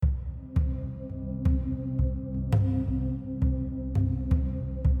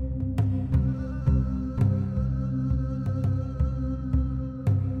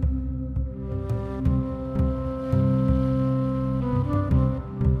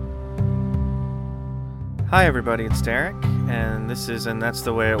Hi everybody, it's Derek, and this is And That's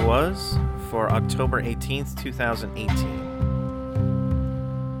the Way It Was for October 18th,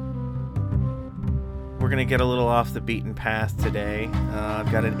 2018. We're going to get a little off the beaten path today. I've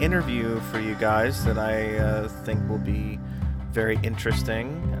got an interview for you guys that I think will be very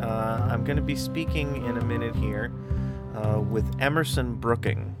interesting. I'm going to be speaking in a minute here with Emerson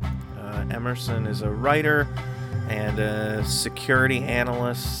Brooking. Emerson is a writer and a security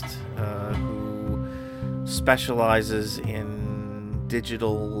analyst who specializes in the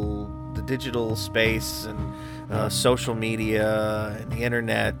digital space and social media and the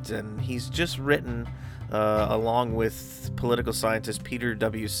internet, and he's just written along with political scientist Peter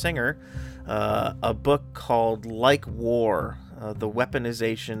W. Singer a book called Like War, The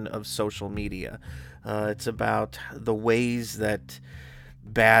Weaponization of Social Media. It's about the ways that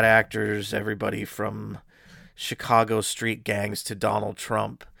bad actors, everybody from Chicago street gangs to Donald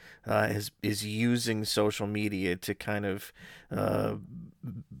Trump, is using social media to kind of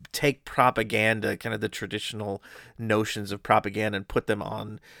take propaganda, kind of the traditional notions of propaganda, and put them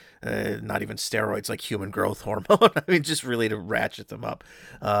on not even steroids, like human growth hormone. I mean, just really to ratchet them up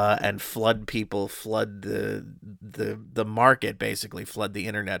and flood people, flood the market, basically flood the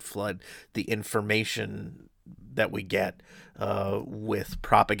internet, flood the information that we get with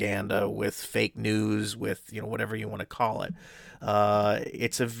propaganda, with fake news, with whatever you want to call it.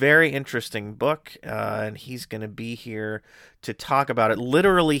 It's a very interesting book, and he's going to be here to talk about it.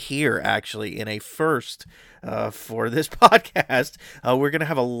 Literally here, actually, in a first for this podcast. We're going to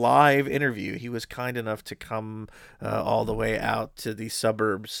have a live interview. He was kind enough to come all the way out to the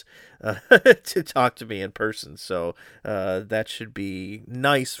suburbs to talk to me in person. So that should be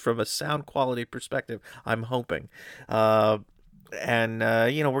nice from a sound quality perspective, I'm hoping. And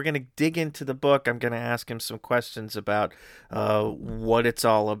we're going to dig into the book. I'm going to ask him some questions about what it's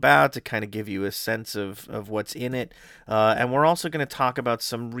all about to kind of give you a sense of what's in it. And we're also going to talk about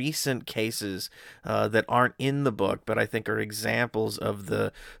some recent cases that aren't in the book, but I think are examples of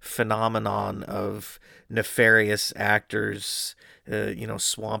the phenomenon of nefarious actors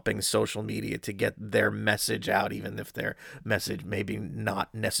swamping social media to get their message out, even if their message maybe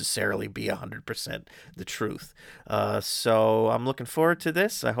not necessarily be 100% the truth. So I'm looking forward to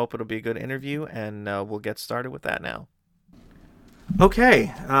this. I hope it'll be a good interview, and we'll get started with that now.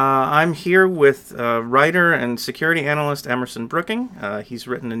 Okay, I'm here with writer and security analyst Emerson Brooking. He's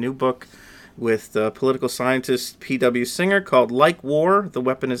written a new book with political scientist P.W. Singer called Like War, The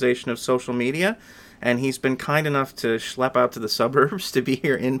Weaponization of Social Media. And he's been kind enough to schlep out to the suburbs to be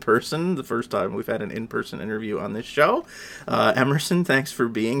here in person. The first time we've had an in-person interview on this show. Emerson, thanks for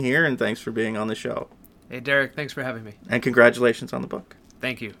being here, and thanks for being on the show. Hey, Derek, thanks for having me. And congratulations on the book.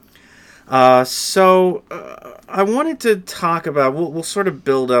 Thank you. So I wanted to talk about, we'll sort of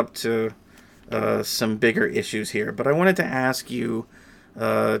build up to some bigger issues here, but I wanted to ask you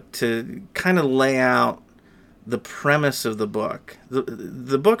to kind of lay out the premise of the book.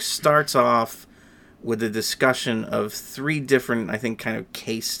 The book starts off with a discussion of three different, I think, kind of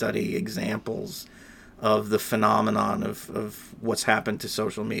case study examples of the phenomenon of what's happened to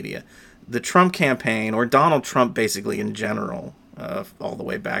social media. The Trump campaign, or Donald Trump basically in general, all the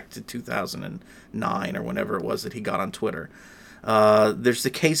way back to 2009 or whenever it was that he got on Twitter. There's the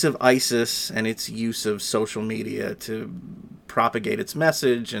case of ISIS and its use of social media to propagate its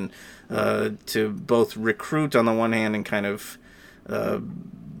message and to both recruit on the one hand and kind of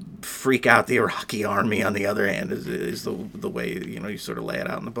freak out the Iraqi army on the other hand is the way you sort of lay it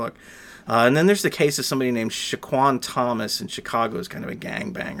out in the book. And then there's the case of somebody named Shaquan Thomas in Chicago, who's kind of a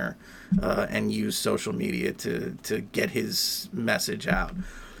gangbanger and used social media to get his message out.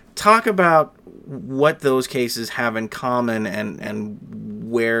 Talk about what those cases have in common and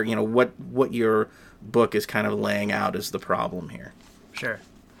where, what your book is kind of laying out as the problem here. Sure.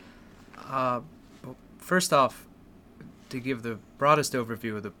 First off, to give the broadest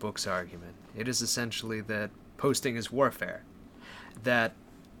overview of the book's argument, it is essentially that posting is warfare. That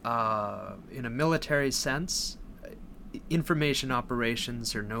in a military sense, information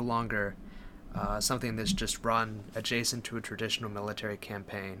operations are no longer something that's just run adjacent to a traditional military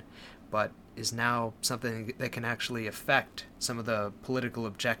campaign, but is now something that can actually affect some of the political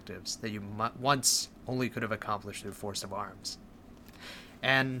objectives that you once only could have accomplished through force of arms.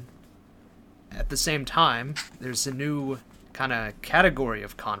 And at the same time, there's a new kind of category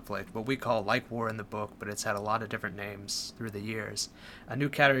of conflict, what we call Like War in the book, but it's had a lot of different names through the years. A new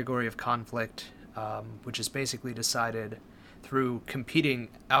category of conflict, which is basically decided through competing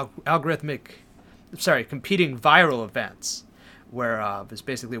viral events, where there's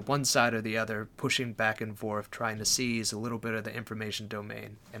basically one side or the other pushing back and forth, trying to seize a little bit of the information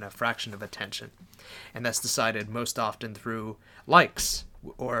domain in a fraction of attention. And that's decided most often through likes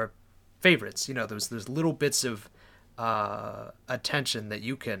or favorites. You know, those little bits of attention that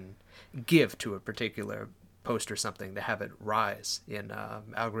you can give to a particular post or something to have it rise in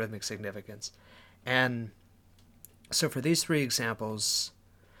algorithmic significance. And so for these three examples,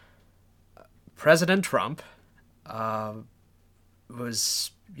 President Trump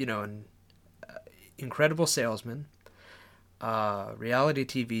was, an incredible salesman, reality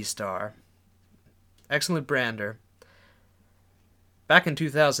TV star, excellent brander. Back in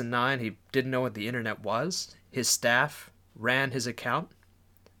 2009, he didn't know what the internet was. His staff ran his account,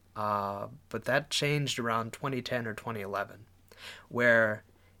 but that changed around 2010 or 2011, where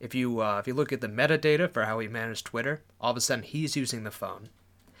if you look at the metadata for how he managed Twitter, all of a sudden he's using the phone,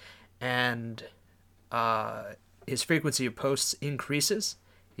 and his frequency of posts increases.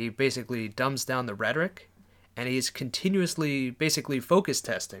 He basically dumbs down the rhetoric, and he's continuously basically focus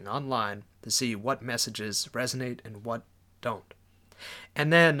testing online to see what messages resonate and what don't.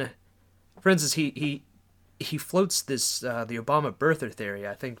 And then, for instance, he floats this the Obama birther theory.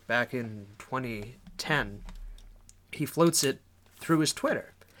 I think back in 2010, he floats it through his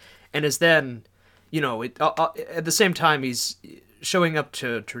Twitter, and is then, at the same time he's showing up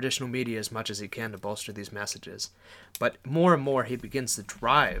to traditional media as much as he can to bolster these messages. But more and more he begins to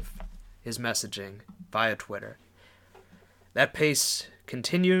drive his messaging via Twitter. That pace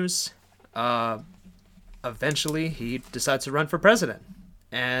continues. Eventually he decides to run for president,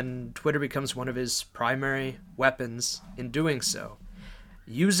 and Twitter becomes one of his primary weapons in doing so.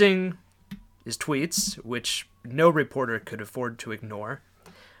 Using his tweets, which no reporter could afford to ignore,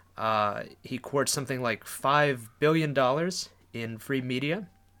 he courts something like $5 billion in free media.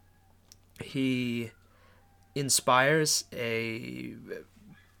 He inspires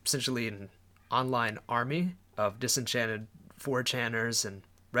essentially an online army of disenchanted 4chaners and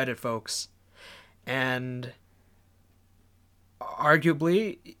Reddit folks, and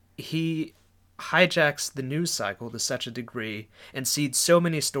arguably he hijacks the news cycle to such a degree and seeds so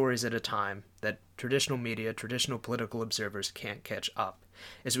many stories at a time that traditional media, traditional political observers can't catch up.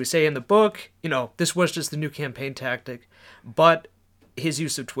 As we say in the book, this was just the new campaign tactic, but his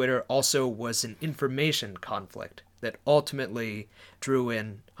use of Twitter also was an information conflict that ultimately drew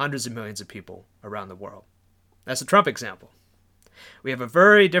in hundreds of millions of people around the world. That's a Trump example. We have a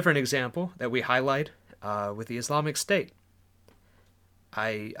very different example that we highlight with the Islamic State.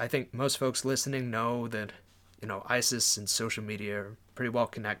 I think most folks listening know that, ISIS and social media are pretty well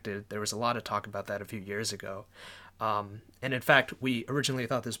connected. There was a lot of talk about that a few years ago. And in fact, we originally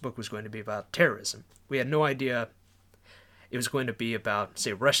thought this book was going to be about terrorism. We had no idea it was going to be about,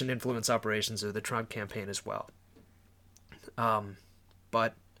 say, Russian influence operations or the Trump campaign as well.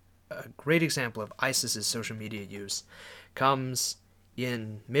 But a great example of ISIS's social media use comes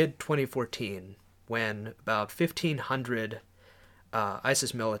in mid-2014 when about 1,500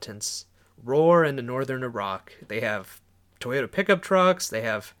 ISIS militants roar into northern Iraq. They have Toyota pickup trucks, they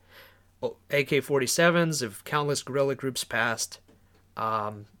have AK-47s of countless guerrilla groups past.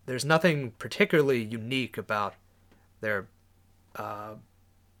 There's nothing particularly unique about their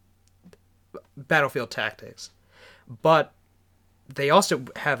battlefield tactics, but they also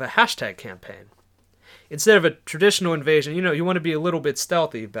have a hashtag campaign. Instead of a traditional invasion, you want to be a little bit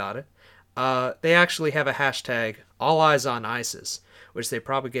stealthy about it. They actually have a hashtag, All Eyes on ISIS, which they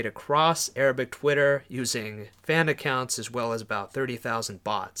propagate across Arabic Twitter using fan accounts as well as about 30,000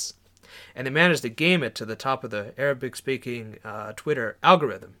 bots. And they managed to game it to the top of the Arabic-speaking Twitter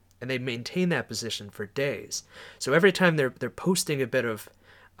algorithm, and they maintain that position for days. So every time they're posting a bit of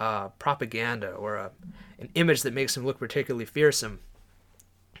propaganda or an image that makes them look particularly fearsome,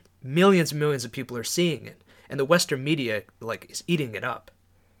 millions and millions of people are seeing it, and the Western media is eating it up.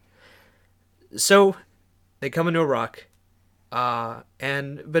 So they come into Iraq, but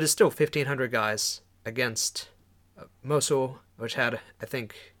it's still 1,500 guys against Mosul, which had, I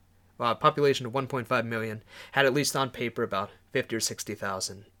think, a population of 1.5 million, had at least on paper about 50 or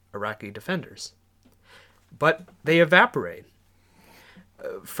 60,000 Iraqi defenders. But they evaporate.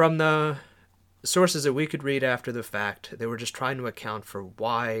 From the sources that we could read after the fact, they were just trying to account for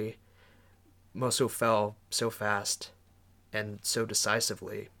why Mosul fell so fast and so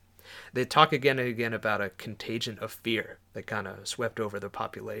decisively. They talk again and again about a contagion of fear that kind of swept over the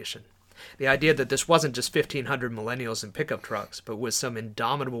population. The idea that this wasn't just 1,500 millennials in pickup trucks, but was some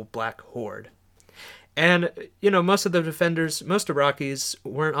indomitable black horde. And, most of the defenders, most Iraqis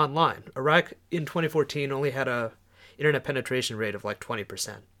weren't online. Iraq in 2014 only had a internet penetration rate of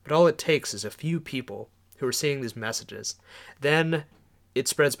 20%. But all it takes is a few people who are seeing these messages, then it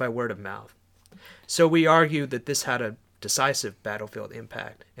spreads by word of mouth. So we argue that this had a decisive battlefield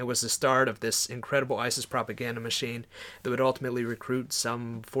impact and was the start of this incredible ISIS propaganda machine that would ultimately recruit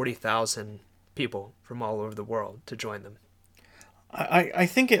some 40,000 people from all over the world to join them. I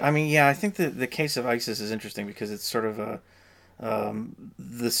think it. I mean, yeah, I think the case of ISIS is interesting because it's sort of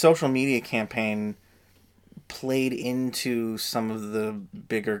the social media campaign played into some of the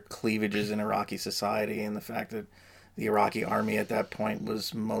bigger cleavages in Iraqi society, and the fact that the Iraqi army at that point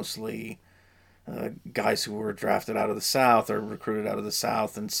was mostly guys who were drafted out of the South or recruited out of the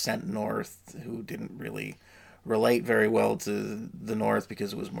South and sent north, who didn't really relate very well to the North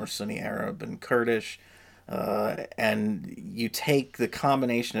because it was more Sunni Arab and Kurdish. And you take the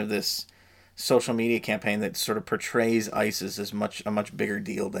combination of this social media campaign that sort of portrays ISIS as a much bigger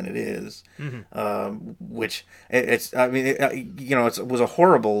deal than it is, which it's, I mean, it was a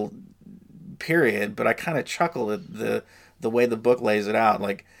horrible period, but I kind of chuckled at the way the book lays it out.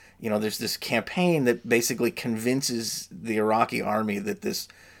 Like, there's this campaign that basically convinces the Iraqi army that this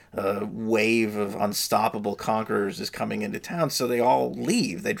wave of unstoppable conquerors is coming into town, so they all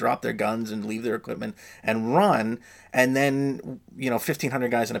leave. They drop their guns and leave their equipment and run, and then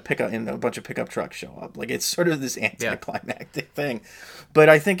 1,500 guys in a bunch of pickup trucks show up. Like, it's sort of this anticlimactic thing, but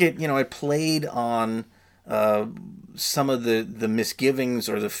I think it played on some of the misgivings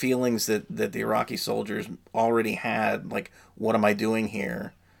or the feelings that the Iraqi soldiers already had. Like, what am I doing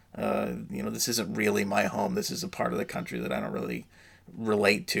here? This isn't really my home. This is a part of the country that I don't really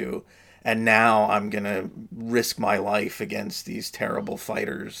relate to, and now I'm gonna risk my life against these terrible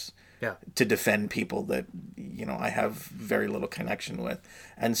fighters to defend people that I have very little connection with.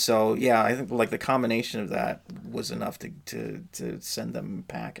 And so I think like the combination of that was enough to send them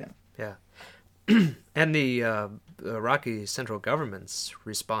packing. And the Iraqi central government's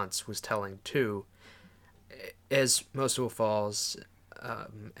response was telling too. As Mosul falls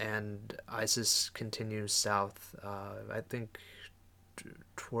and ISIS continues south, I think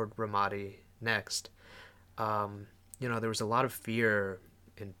toward Ramadi next, there was a lot of fear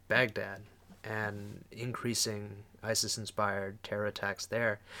in Baghdad and increasing ISIS-inspired terror attacks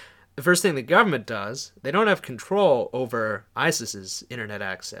there. The first thing the government does, they don't have control over ISIS's internet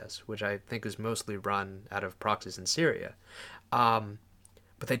access, which I think is mostly run out of proxies in Syria. But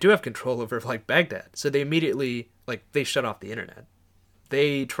they do have control over Baghdad. So they immediately, they shut off the internet.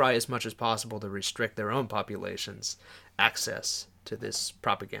 They try as much as possible to restrict their own population's access to this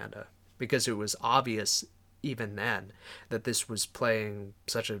propaganda, because it was obvious even then that this was playing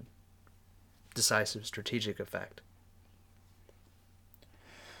such a decisive strategic effect.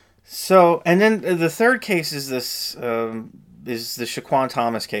 So, and then the third case is this is the Shaquan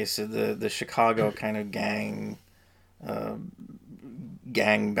Thomas case, the Chicago kind of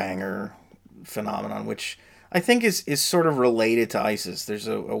gangbanger phenomenon, which I think is sort of related to ISIS. There's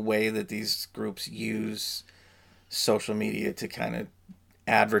a way that these groups use social media to kind of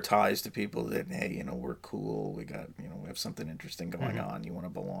advertise to people that, hey, we're cool, we got, we have something interesting going on, you want to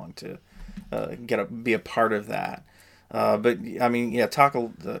belong to, be a part of that. But I mean, talk a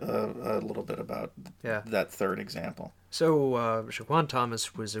little bit about that third example. So Shaquan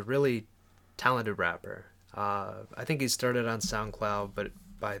Thomas was a really talented rapper. I think he started on SoundCloud, but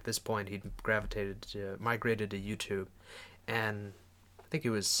by this point he'd migrated to YouTube, and I think he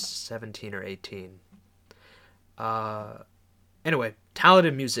was 17 or 18. Anyway,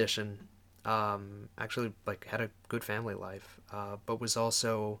 talented musician, actually had a good family life, but was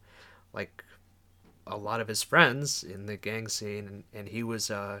also a lot of his friends in the gang scene, and he was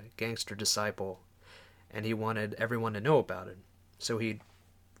a gangster disciple, and he wanted everyone to know about it. So he'd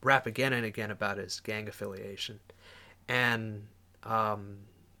rap again and again about his gang affiliation. And,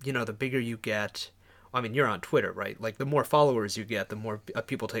 the bigger you get, I mean, you're on Twitter, right? The more followers you get, the more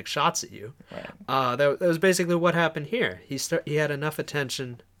people take shots at you. Right. That was basically what happened here. He had enough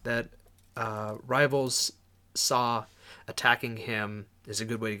attention that rivals saw attacking him as a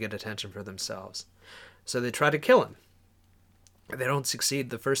good way to get attention for themselves. So they try to kill him. They don't succeed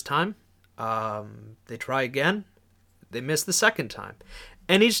the first time. They try again. They miss the second time.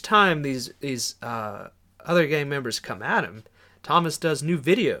 And each time these other gang members come at him, Thomas does new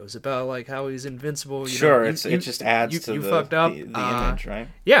videos about how he's invincible. It just adds to you fucked up. The image, right?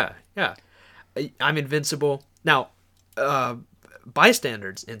 Yeah. I'm invincible. Now,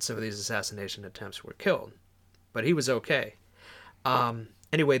 bystanders in some of these assassination attempts were killed, but he was okay.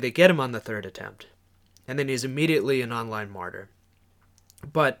 Anyway, they get him on the third attempt, and then he's immediately an online martyr.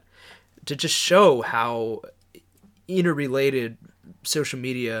 But to just show how interrelated social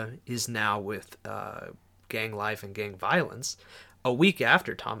media is now with gang life and gang violence, a week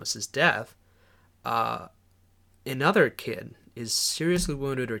after Thomas's death, Another kid is seriously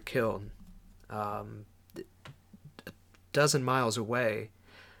wounded or killed a dozen miles away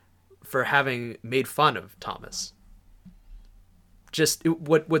for having made fun of Thomas. Just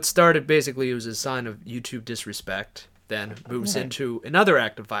what started basically was a sign of YouTube disrespect, then moves into another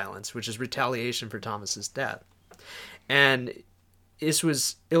act of violence, which is retaliation for Thomas's death. And this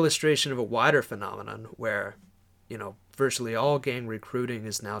was illustration of a wider phenomenon where, virtually all gang recruiting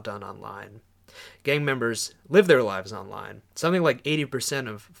is now done online. Gang members live their lives online. Something like 80%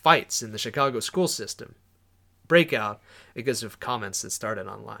 of fights in the Chicago school system break out because of comments that started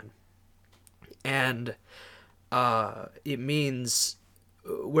online. And it means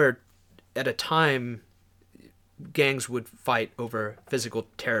where at a time gangs would fight over physical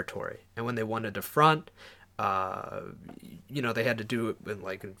territory, and when they wanted to front, they had to do it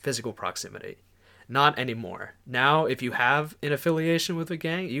in physical proximity. Not anymore. Now, if you have an affiliation with a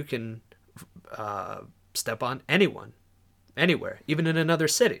gang, you can step on anyone, anywhere, even in another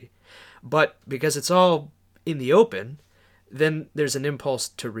city. But because it's all in the open, then there's an impulse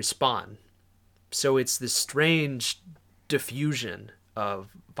to respond. So it's this strange diffusion of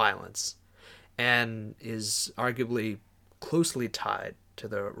violence, and is arguably closely tied to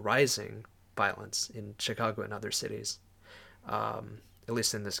the rising violence in Chicago and other cities, at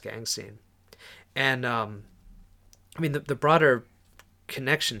least in this gang scene. And the broader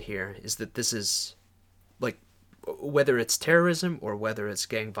connection here is that this is, whether it's terrorism or whether it's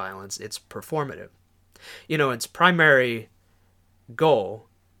gang violence, it's performative. Its primary goal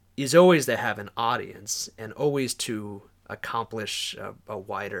is always to have an audience and always to accomplish a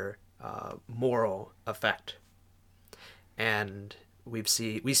wider moral effect. And we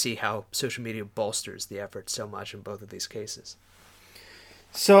see how social media bolsters the effort so much in both of these cases.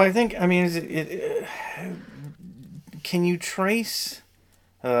 So I think, can you trace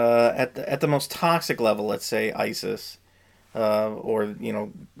at the most toxic level, let's say ISIS, or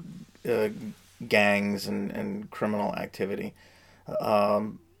gangs and criminal activity,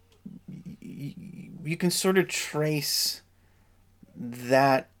 you can sort of trace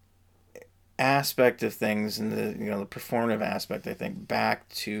that aspect of things and the performative aspect, I think, back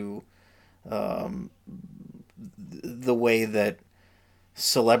to the way that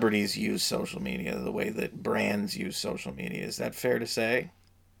celebrities use social media, the way that brands use social media. Is that fair to say?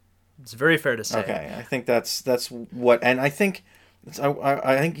 It's very fair to say. Okay, I think that's what, and I think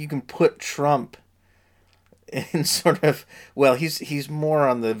you can put Trump in sort of, well, he's more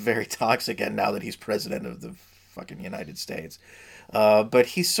on the very toxic end now that he's president of the fucking United States. But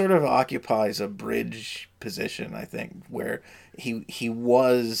he sort of occupies a bridge position, I think, where he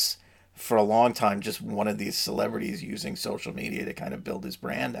was for a long time just one of these celebrities using social media to kind of build his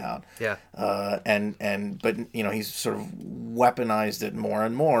brand out. Yeah. But he's sort of weaponized it more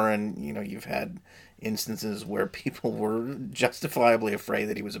and more, and you've had instances where people were justifiably afraid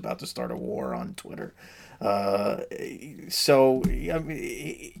that he was about to start a war on Twitter. Are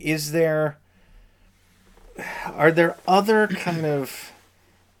there other kind of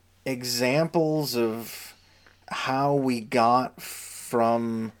examples of how we got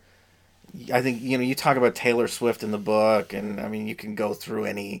from, I think, you talk about Taylor Swift in the book, and you can go through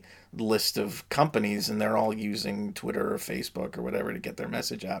any list of companies and they're all using Twitter or Facebook or whatever to get their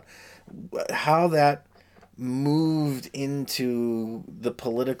message out. How that moved into the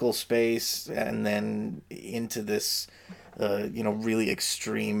political space and then into this, really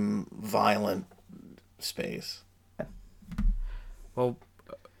extreme, violent space. Well,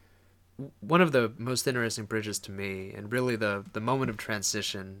 one of the most interesting bridges to me, and really the moment of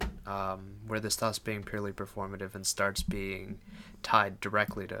transition, where this stops being purely performative and starts being tied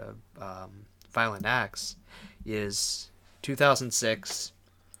directly to violent acts, is 2006.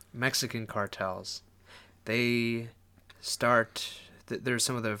 Mexican cartels. They're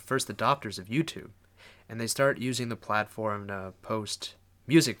some of the first adopters of YouTube, and they start using the platform to post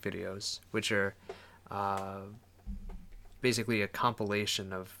music videos, which are basically a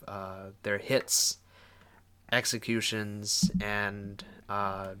compilation of their hits, executions, and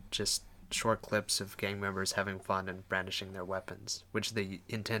just short clips of gang members having fun and brandishing their weapons, which they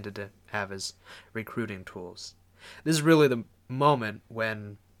intended to have as recruiting tools. This is really the moment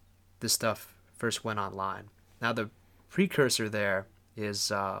when this stuff first went online. Now, the precursor there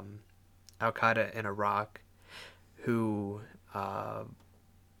is Al-Qaeda in Iraq, who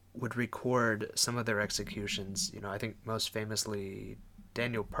would record some of their executions. I think most famously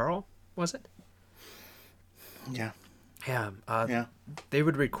Daniel Pearl, was it? Yeah. Yeah. Yeah. They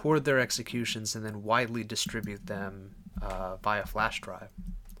would record their executions and then widely distribute them via flash drive.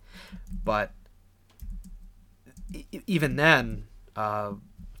 But even then,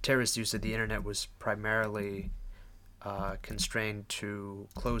 terrorist use of the internet was primarily constrained to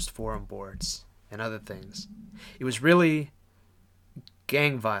closed forum boards and other things. It was really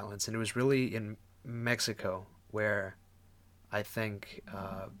gang violence, and it was really in Mexico where I think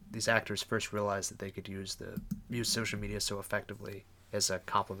these actors first realized that they could use social media so effectively as a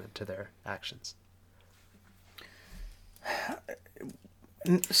complement to their actions.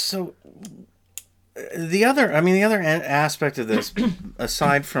 So the other aspect of this,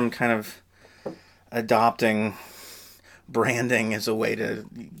 aside from kind of adopting branding as a way to,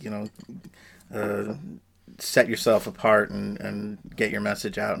 set yourself apart and get your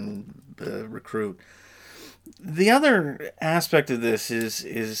message out and recruit. The other aspect of this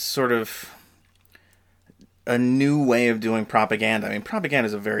is sort of a new way of doing propaganda. I mean, propaganda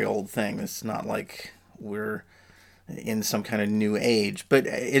is a very old thing. It's not like we're in some kind of new age. But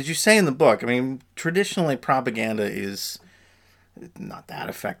as you say in the book, I mean, traditionally propaganda is not that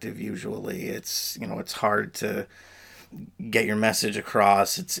effective usually. It's hard to get your message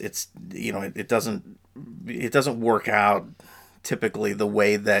across. It doesn't work out typically the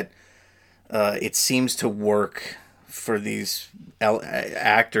way that it seems to work for these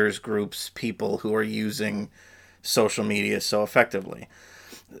actors, groups, people who are using social media so effectively.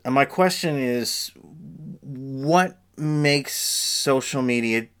 And my question is, what makes social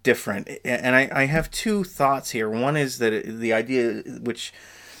media different? And I have two thoughts here. One is that the idea, which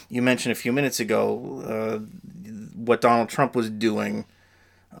you mentioned a few minutes ago, what Donald Trump was doing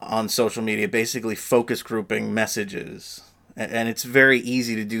on social media, basically focus grouping messages. And it's very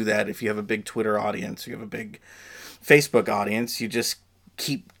easy to do that if you have a big Twitter audience, you have a big Facebook audience. You just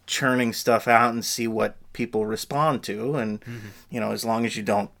keep churning stuff out and see what people respond to. And, as long as you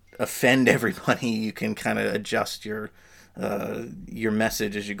don't offend everybody, you can kind of adjust your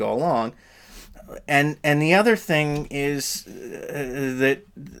message as you go along. And the other thing is that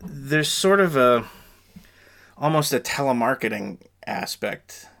there's sort of almost a telemarketing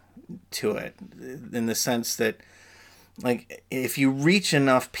aspect to it, in the sense that, like, if you reach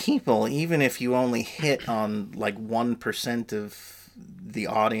enough people, even if you only hit on like 1% of the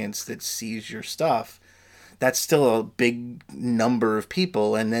audience that sees your stuff, that's still a big number of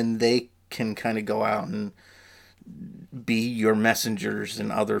people, and then they can kind of go out and be your messengers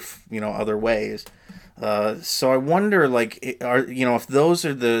in other ways. So I wonder, like, if those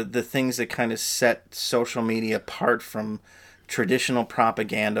are the things that kind of set social media apart from traditional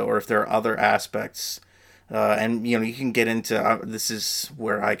propaganda, or if there are other aspects. And you can get into this is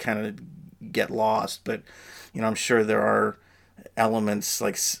where I kind of get lost, but I'm sure there are elements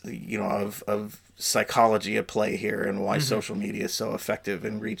like of psychology at play here, and why social media is so effective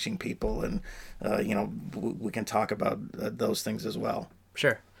in reaching people, and we can talk about those things as well.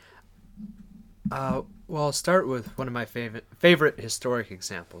 Sure. Well, I'll start with one of my favorite historic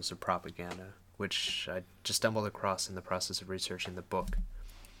examples of propaganda, which I just stumbled across in the process of researching the book.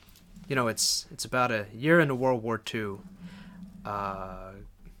 It's about a year into World War II.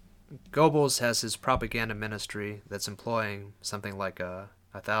 Goebbels has his propaganda ministry that's employing something like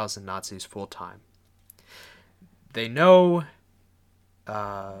 1,000 Nazis full time. They know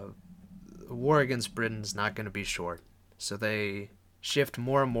the war against Britain's not going to be short, so they shift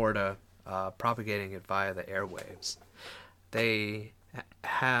more and more to propagating it via the airwaves. They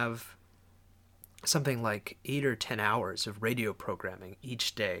have something like 8 or 10 hours of radio programming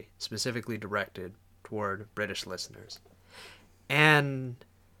each day, specifically directed toward British listeners. And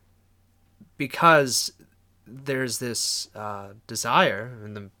because there's this desire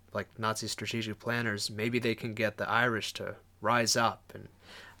in the Nazi strategic planners, maybe they can get the Irish to rise up and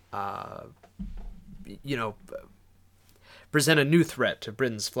present a new threat to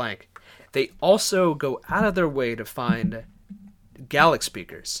Britain's flank. They also go out of their way to find Gallic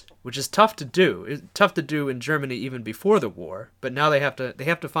speakers, which is tough to do. It's tough to do in Germany even before the war, but now they have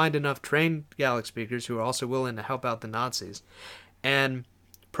to find enough trained Gallic speakers who are also willing to help out the Nazis, and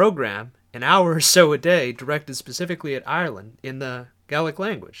program an hour or so a day directed specifically at Ireland in the Gaelic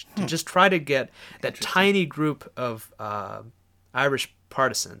language to just try to get that tiny group of Irish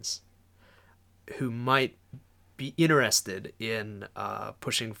partisans who might be interested in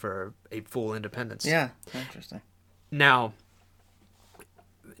pushing for a full independence. Yeah, interesting. Now,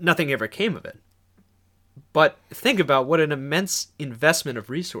 nothing ever came of it. But think about what an immense investment of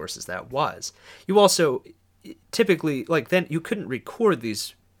resources that was. You also typically, then you couldn't record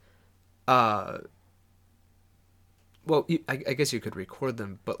these. I guess you could record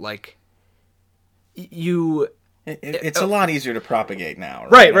them, but it's a lot easier to propagate now.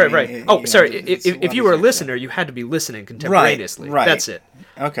 Right. If you were a listener, you had to be listening contemporaneously. Right. That's it.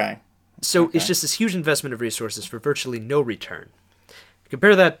 Okay. So it's just this huge investment of resources for virtually no return.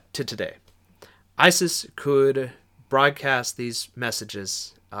 Compare that to today. ISIS could broadcast these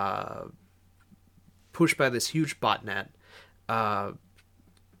messages pushed by this huge botnet,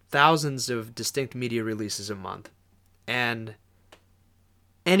 thousands of distinct media releases a month, and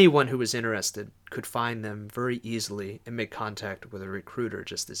anyone who was interested could find them very easily and make contact with a recruiter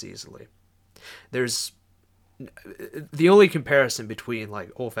just as easily. There's the only comparison between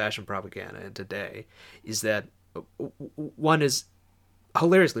like old-fashioned propaganda and today is that one is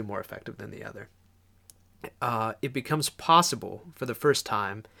hilariously more effective than the other. It becomes possible for the first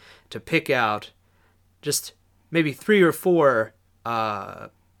time to pick out just maybe 3 or 4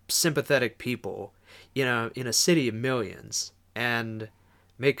 sympathetic people in a city of millions and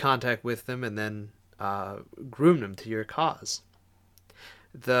make contact with them and then groom them to your cause.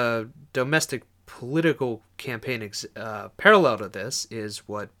 The domestic political campaign parallel to this is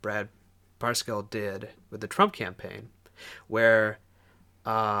what Brad Parscale did with the Trump campaign, where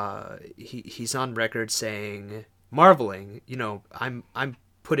he's on record saying, marveling, I'm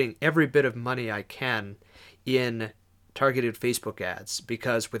putting every bit of money I can in targeted Facebook ads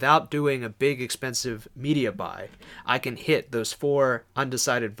because without doing a big expensive media buy, I can hit those 4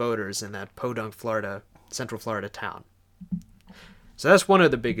 undecided voters in that podunk Central Florida town. So that's one of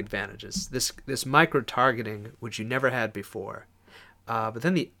the big advantages, this micro-targeting, which you never had before. But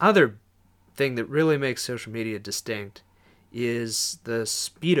then the other thing that really makes social media distinct is the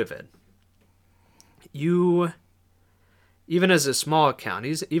speed of it. You, even as a small account,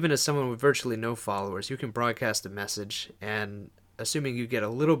 even as someone with virtually no followers, you can broadcast a message, and assuming you get a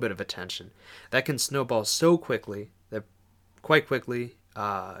little bit of attention, that can snowball so quickly that quite quickly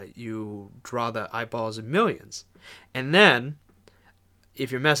you draw the eyeballs of millions. And then, if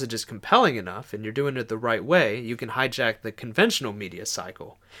your message is compelling enough and you're doing it the right way, you can hijack the conventional media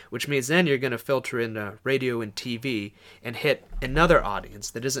cycle, which means then you're going to filter into radio and TV and hit another audience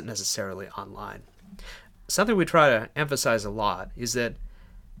that isn't necessarily online. Something we try to emphasize a lot is that,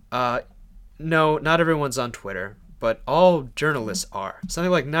 no, not everyone's on Twitter, but all journalists are. Something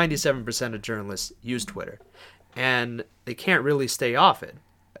like 97% of journalists use Twitter, and they can't really stay off it.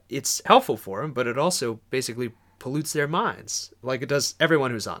 It's helpful for them, but it also basically pollutes their minds, like it does everyone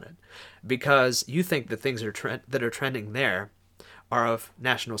who's on it, because you think the things that are trending there are of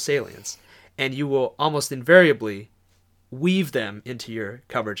national salience, and you will almost invariably weave them into your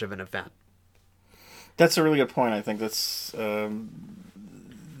coverage of an event. That's a really good point. I think that's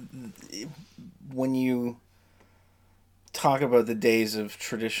when you talk about the days of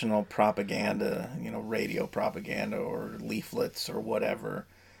traditional propaganda, radio propaganda or leaflets or whatever.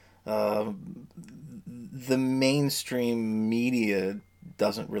 The mainstream media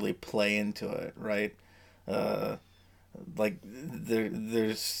doesn't really play into it, right?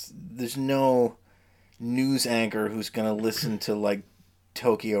 There's no news anchor who's going to listen to like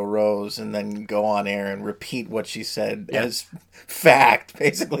Tokyo Rose and then go on air and repeat what she said as fact,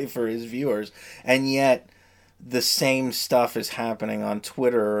 basically, for his viewers. And yet the same stuff is happening on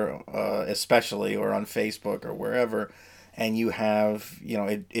Twitter, especially, or on Facebook or wherever. And you have,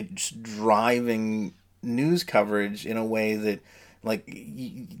 it's driving news coverage in a way that, like,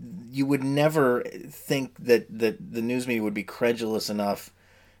 you would never think that the news media would be credulous enough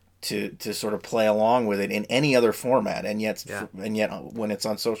to sort of play along with it in any other format, and yet when it's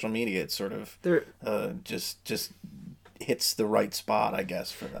on social media, it sort of just hits the right spot, I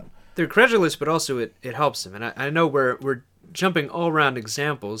guess, for them. They're credulous, but also it helps them. And I know we're jumping all around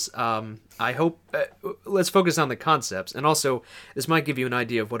examples. I hope let's focus on the concepts, and also this might give you an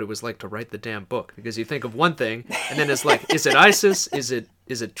idea of what it was like to write the damn book, because you think of one thing, and then it's like, is it ISIS? Is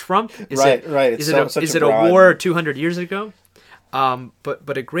it Trump? Right. Is it a war 200 years ago?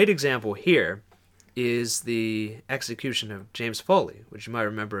 But a great example here is the execution of James Foley, which you might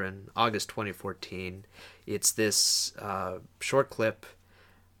remember in August 2014. It's this short clip.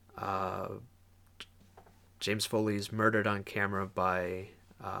 James Foley is murdered on camera by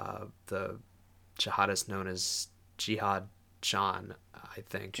the jihadist known as Jihad John, I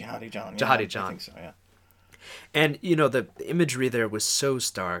think. Jihadi John. Jihadi John. I think so, yeah. And, the imagery there was so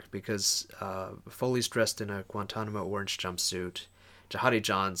stark because Foley's dressed in a Guantanamo orange jumpsuit. Jihadi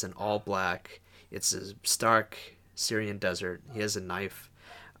John's in all black. It's a stark Syrian desert. He has a knife.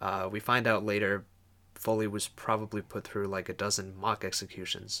 We find out later Foley was probably put through like a dozen mock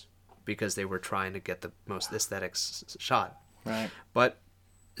executions because they were trying to get the most aesthetic shot. Right. But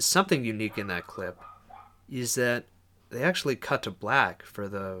something unique in that clip is that they actually cut to black for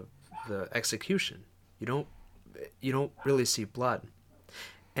the execution. You don't really see blood.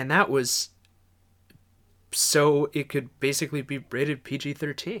 And that was so it could basically be rated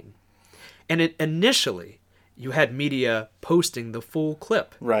PG-13. And it initially, you had media posting the full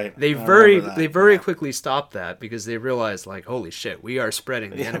clip. Right. They I very remember that. they very Yeah. quickly stopped that because they realized, like, holy shit, we are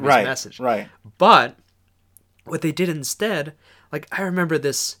spreading the enemy's Right. message. Right. But what they did instead, like, I remember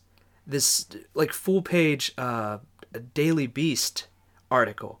this like full page Daily Beast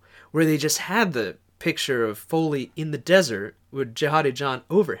article where they just had the picture of Foley in the desert with Jihadi John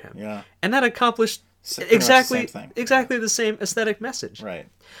over him. Yeah. And that accomplished Pretty much the same thing. exactly the same aesthetic message. Right.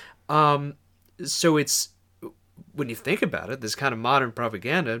 So it's, when you think about it, this kind of modern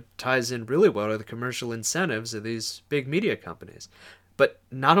propaganda ties in really well to the commercial incentives of these big media companies. But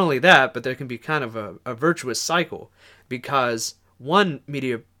not only that, but there can be kind of a virtuous cycle, because one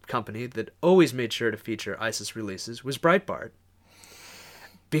media company that always made sure to feature ISIS releases was Breitbart.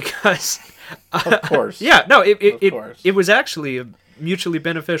 Because, Of course. yeah, no, Of course. it was actually a mutually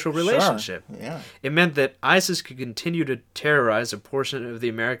beneficial relationship. Sure. Yeah. It meant that ISIS could continue to terrorize a portion of the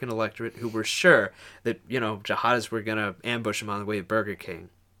American electorate who were sure that, jihadists were going to ambush them on the way to Burger King.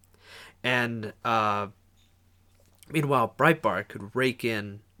 And meanwhile, Breitbart could rake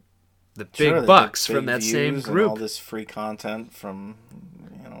in the big bucks big from that views same and group. all this free content from,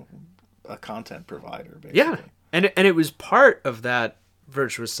 a content provider, basically. Yeah, and it was part of that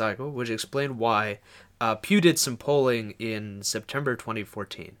virtuous cycle, which explained why Pew did some polling in September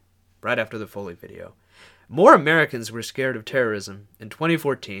 2014, right after the Foley video. More Americans were scared of terrorism in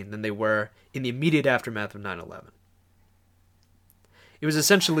 2014 than they were in the immediate aftermath of 9/11. It was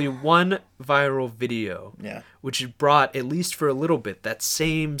essentially one viral video, which had brought, at least for a little bit, that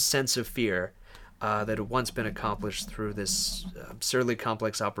same sense of fear that had once been accomplished through this absurdly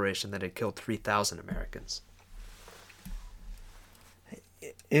complex operation that had killed 3,000 Americans.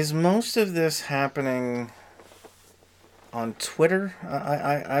 Is most of this happening on Twitter?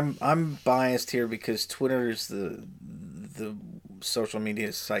 I'm biased here because Twitter is the social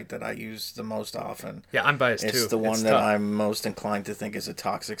media site that I use the most often. Yeah, I'm biased too. It's the one that I'm most inclined to think is a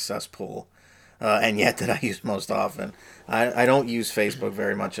toxic cesspool, and yet that I use most often. I don't use Facebook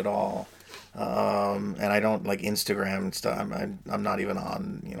very much at all, and I don't like Instagram and stuff. I'm not even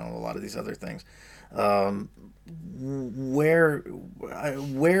on a lot of these other things. Where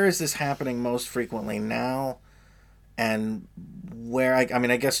is this happening most frequently now? And where I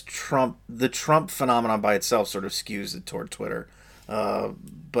guess the Trump phenomenon by itself sort of skews it toward Twitter,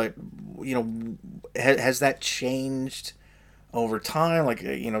 but has that changed over time? Like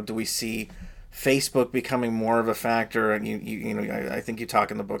do we see Facebook becoming more of a factor? And I think you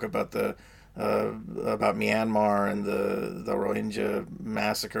talk in the book about about Myanmar and the Rohingya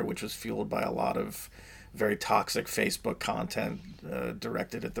massacre, which was fueled by a lot of very toxic Facebook content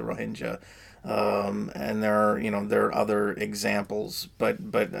directed at the Rohingya. And there are other examples, but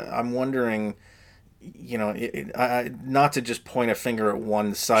I'm wondering, not to just point a finger at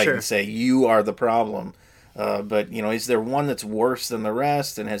one site and say you are the problem, but is there one that's worse than the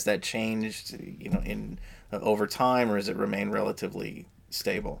rest, and has that changed, in over time, or has it remained relatively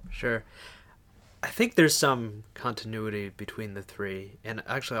stable? Sure. I think there's some continuity between the three, and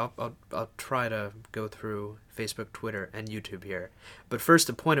actually I'll try to go through Facebook, Twitter, and YouTube here. But first,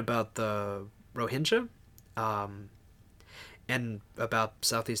 a point about the Rohingya, and about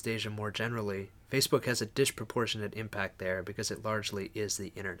Southeast Asia more generally. Facebook has a disproportionate impact there because it largely is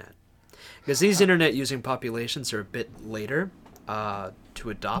the internet. Because these internet-using populations are a bit later to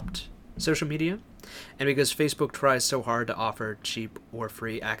adopt social media, and because Facebook tries so hard to offer cheap or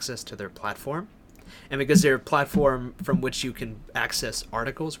free access to their platform, and because they're a platform from which you can access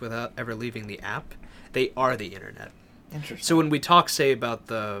articles without ever leaving the app, they are the internet. Interesting. So when we talk, say, about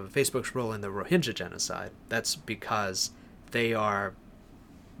Facebook's role in the Rohingya genocide, that's because they are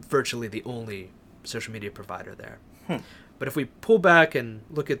virtually the only social media provider there. But if we pull back and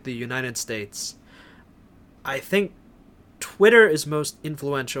look at the United States, I think Twitter is most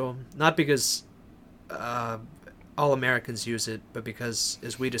influential, not because all Americans use it, but because,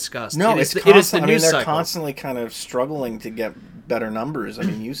 as we discussed, it is the news cycle. They're constantly kind of struggling to get better numbers.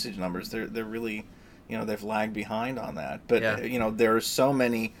 Usage numbers. They're really, they've lagged behind on that. But there are so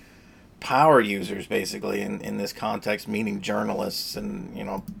many power users basically in this context, meaning journalists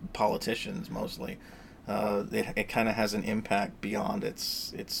and politicians mostly. It kind of has an impact beyond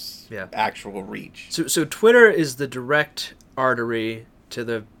its actual reach. So Twitter is the direct artery to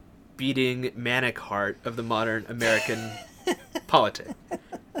the beating manic heart of the modern American politic.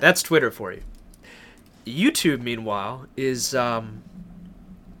 That's Twitter for you. YouTube, meanwhile, is that's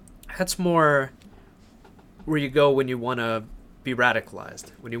more where you go when you want to be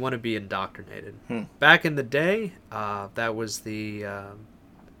radicalized, when you want to be indoctrinated. Back in the day, that was the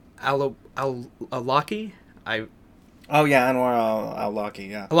Alaki. Oh yeah, Anwar al-Awlaki,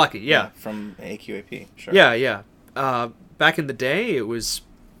 yeah. Awlaki, yeah. From AQAP, sure. Yeah. Back in the day, it was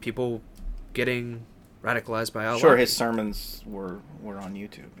people getting radicalized by Awlaki. Sure, his sermons were on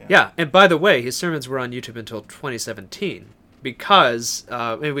YouTube. Yeah, and by the way, his sermons were on YouTube until 2017 because,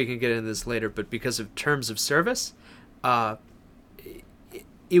 maybe we can get into this later, but because of terms of service,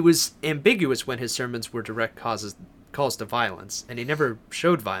 it was ambiguous when his sermons were direct calls to violence, and he never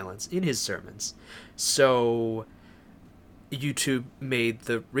showed violence in his sermons. So YouTube made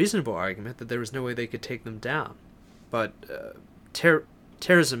the reasonable argument that there was no way they could take them down. But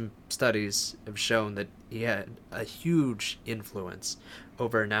terrorism studies have shown that he had a huge influence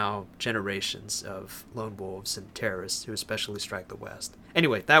over now generations of lone wolves and terrorists who especially strike the West.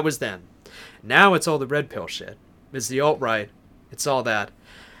 Anyway, that was then. Now it's all the red pill shit. It's the alt-right. It's all that.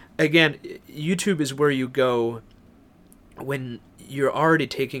 Again, YouTube is where you go when you're already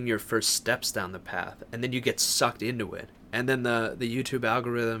taking your first steps down the path, and then you get sucked into it. And then the YouTube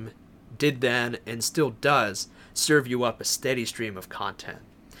algorithm did then, and still does, serve you up a steady stream of content.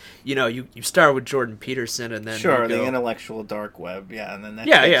 You know, you start with Jordan Peterson, and then sure, you go, the intellectual dark web, and then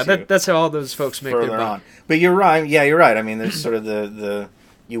that that's how all those folks make their further money. on. But you're right. Yeah, you're right. I mean, there's sort of the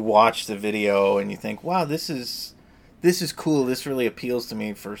you watch the video and you think, wow, this is cool. This really appeals to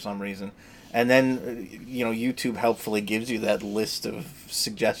me for some reason. And then, YouTube helpfully gives you that list of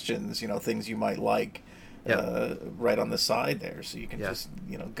suggestions, things you might like, right on the side there, so you can just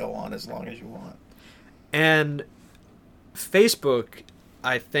go on as long as you want. And Facebook,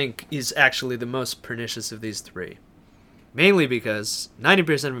 I think, is actually the most pernicious of these three. Mainly because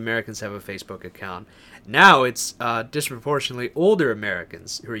 90% of Americans have a Facebook account. Now it's disproportionately older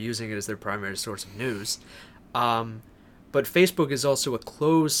Americans who are using it as their primary source of news. But Facebook is also a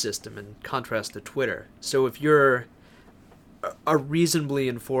closed system in contrast to Twitter. So if you're a reasonably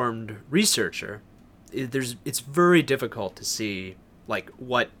informed researcher, it's very difficult to see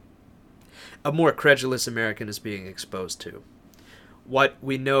what a more credulous American is being exposed to. What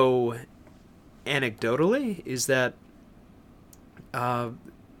we know anecdotally is that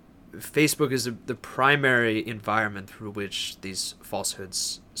Facebook is the primary environment through which these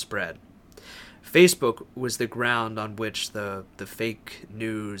falsehoods spread. Facebook was the ground on which the fake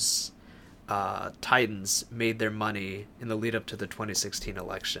news titans made their money in the lead up to the 2016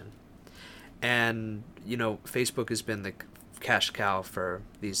 election. And, Facebook has been the cash cow for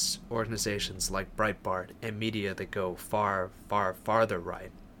these organizations like Breitbart and media that go far, far, farther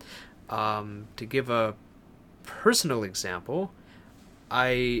right. To give a personal example,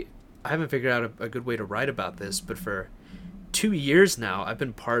 I haven't figured out a good way to write about this, but for 2 years now, I've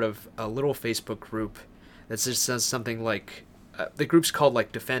been part of a little Facebook group that just says something like, the group's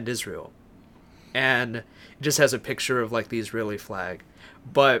called Defend Israel, and it just has a picture of the Israeli flag,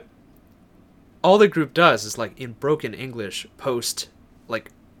 but all the group does is in broken English post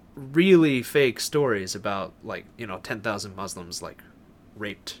really fake stories about 10,000 Muslims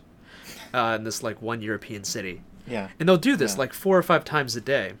raped in this one European city. Yeah, and they'll do this 4 or 5 times a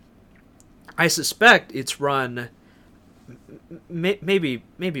day. I suspect it's run maybe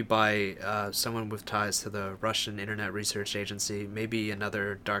by someone with ties to the Russian Internet Research Agency, maybe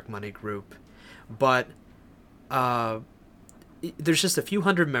another dark money group, but there's just a few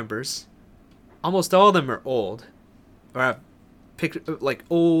hundred members. Almost all of them are old, or have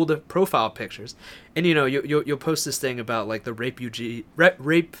old profile pictures, and you'll post this thing about the rape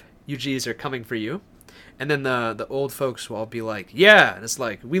UGs are coming for you, and then the old folks will all be yeah, and it's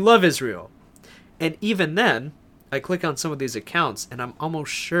we love Israel, and even then, I click on some of these accounts, and I'm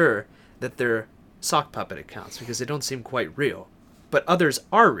almost sure that they're sock puppet accounts because they don't seem quite real, but others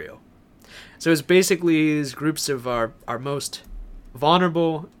are real. So it's basically these groups of our most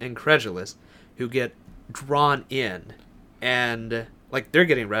vulnerable and credulous who get drawn in, and they're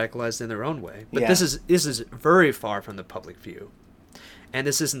getting radicalized in their own way. But this is very far from the public view, and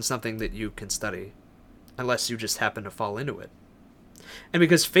this isn't something that you can study unless you just happen to fall into it. And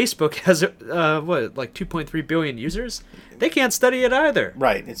because Facebook has 2.3 billion users, they can't study it either.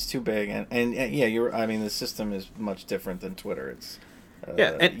 Right, it's too big, and the system is much different than Twitter. It's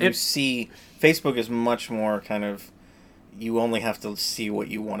you see, Facebook is much more kind of, you only have to see what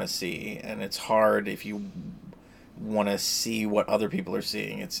you want to see, and it's hard if you want to see what other people are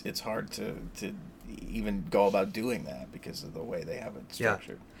seeing. It's hard to even go about doing that because of the way they have it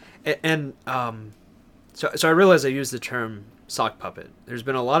structured. Yeah. And so I realize I used the term sock puppet. There's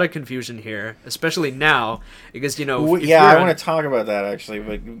been a lot of confusion here, especially now, because I want to talk about that actually,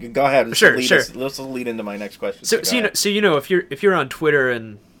 but go ahead. Sure. Let's lead into my next question. So if you're on Twitter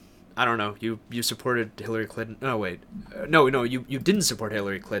and I don't know, you supported Hillary Clinton. Oh wait, no, you didn't support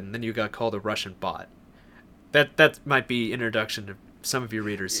Hillary Clinton. Then you got called a Russian bot. That might be introduction to some of your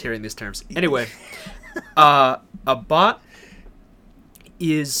readers hearing these terms. Anyway, a bot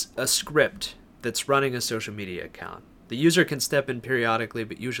is a script that's running a social media account. The user can step in periodically,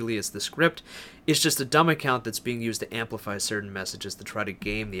 but usually it's the script. It's just a dumb account that's being used to amplify certain messages to try to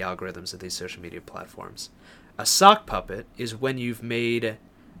game the algorithms of these social media platforms. A sock puppet is when you've made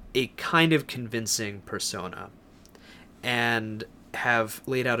a kind of convincing persona and have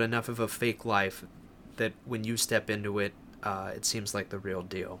laid out enough of a fake life that when you step into it, it seems like the real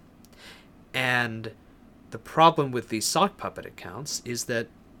deal. And the problem with these sock puppet accounts is that,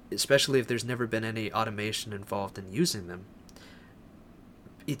 especially if there's never been any automation involved in using them,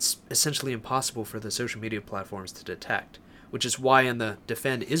 it's essentially impossible for the social media platforms to detect, which is why in the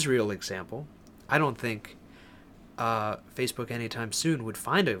Defend Israel example, I don't think Facebook anytime soon would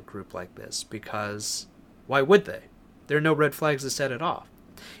find a group like this, because why would they? There are no red flags to set it off.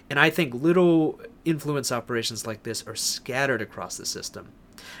 And I think little influence operations like this are scattered across the system.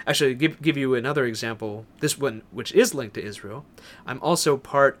 Actually, give you another example, this one which is linked to Israel. I'm also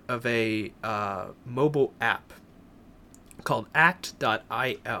part of a mobile app called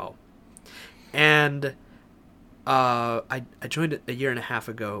act.il. And I joined it a year and a half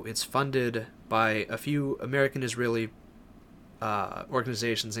ago. It's funded by a few American-Israeli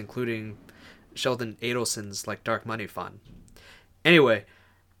organizations, including Sheldon Adelson's Dark Money Fund. Anyway,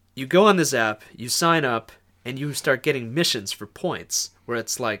 you go on this app, you sign up, and you start getting missions for points, where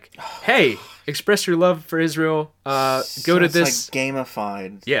it's like, hey, express your love for Israel, go to this... like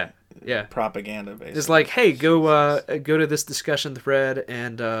gamified propaganda, basically. It's like, hey, go to this discussion thread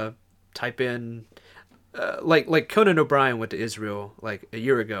and type in... like Conan O'Brien went to Israel a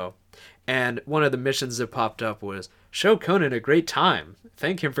year ago, and one of the missions that popped up was, show Conan a great time.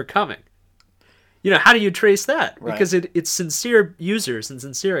 Thank him for coming. How do you trace that? Right. Because it's sincere users and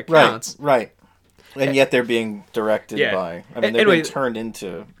sincere accounts. Right. And yet they're being directed by... they're being turned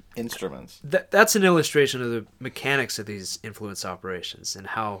into instruments. That's an illustration of the mechanics of these influence operations and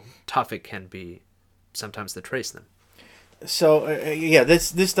how tough it can be sometimes to trace them. So,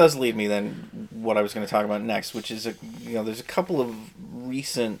 this does lead me then what I was going to talk about next, which is, there's a couple of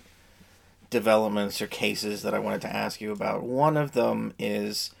recent developments or cases that I wanted to ask you about. One of them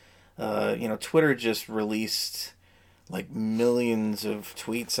is, Twitter just released millions of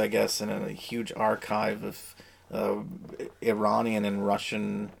tweets, I guess, and a huge archive of Iranian and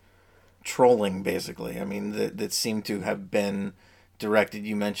Russian trolling, basically. That seemed to have been directed.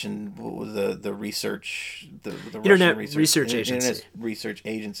 You mentioned the research, the Internet Russian Research Agency. Internet Research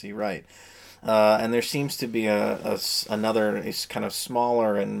Agency, right? And there seems to be another kind of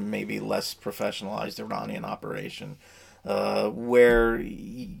smaller and maybe less professionalized Iranian operation. Where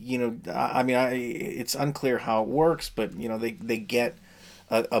it's unclear how it works, but they get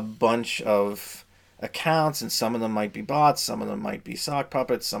a bunch of accounts, and some of them might be bots, some of them might be sock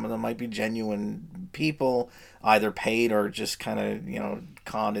puppets, some of them might be genuine people, either paid or just kind of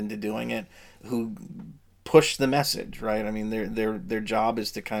conned into doing it, who push the message, right? Their job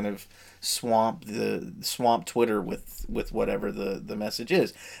is to kind of swamp Twitter with whatever the message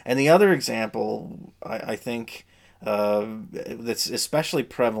is. And the other example, I think. That's especially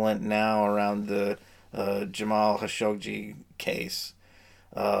prevalent now around the Jamal Khashoggi case,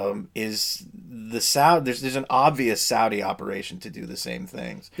 is the Saudi. There's an obvious Saudi operation to do the same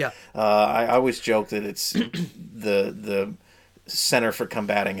things. Yeah. I always joke that it's the Center for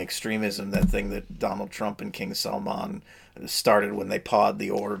Combating Extremism, that thing that Donald Trump and King Salman started when they pawed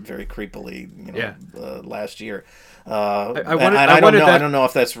the orb very creepily, last year. I don't know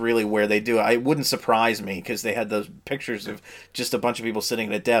if that's really where they do it. It wouldn't surprise me, because they had those pictures of just a bunch of people sitting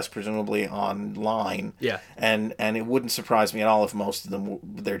at a desk, presumably online. Yeah. And it wouldn't surprise me at all if most of them,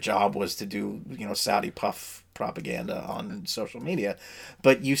 their job was to do, Saudi puff propaganda on social media.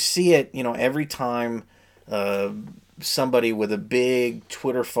 But you see it, every time somebody with a big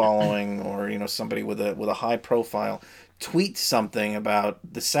Twitter following, or somebody with a high profile tweets something about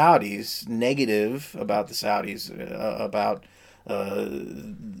the Saudis, negative about the Saudis, about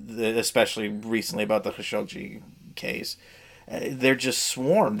especially recently about the Khashoggi case. They're just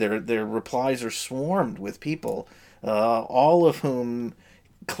swarmed. Their replies are swarmed with people, all of whom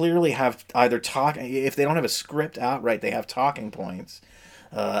clearly have either if they don't have a script outright, they have talking points,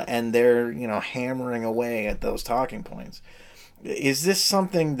 and they're hammering away at those talking points. Is this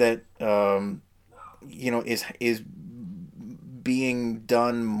something that is being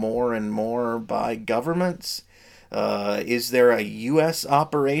done more and more by governments? Is there a U.S.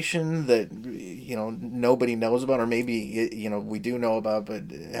 operation that nobody knows about, or maybe we do know about,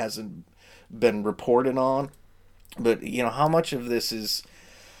 but it hasn't been reported on? But how much of this is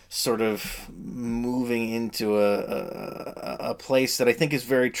sort of moving into a place that I think is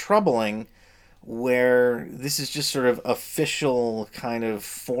very troubling, where this is just sort of official kind of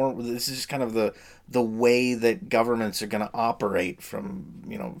form. This is just kind of the way that governments are going to operate from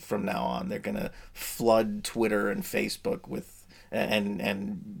now on. They're going to flood Twitter and Facebook with and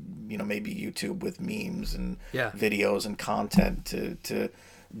maybe YouTube with memes and videos and content to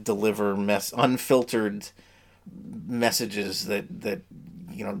deliver unfiltered messages that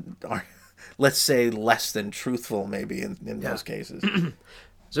are, let's say, less than truthful maybe in most cases.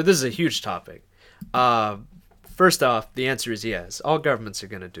 So this is a huge topic. First off, the answer is yes. All governments are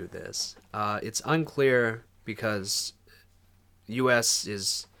going to do this. It's unclear because U.S.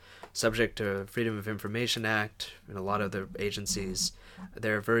 is subject to Freedom of Information Act and a lot of the agencies.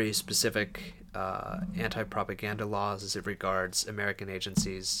 There are very specific anti-propaganda laws as it regards American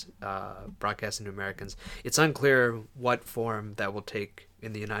agencies broadcasting to Americans. It's unclear what form that will take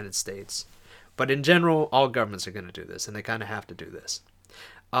in the United States. But in general, all governments are going to do this, and they kind of have to do this.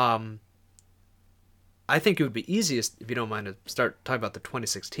 I think it would be easiest, if you don't mind, to start talking about the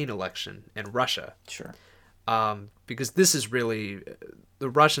 2016 election and Russia. Sure. Because this is really, the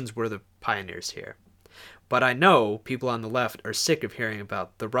Russians were the pioneers here. But I know people on the left are sick of hearing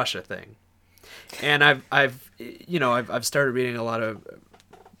about the Russia thing. And I've started reading a lot of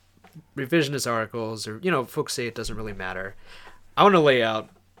revisionist articles, or, folks say it doesn't really matter. I want to lay out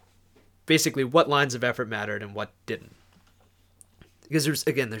basically what lines of effort mattered and what didn't. Because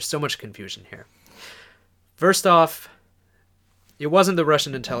there's so much confusion here. First off, it wasn't the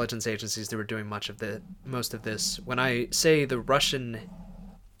Russian intelligence agencies that were doing most of this. When I say the Russian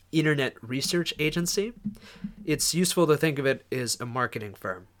Internet Research Agency, it's useful to think of it as a marketing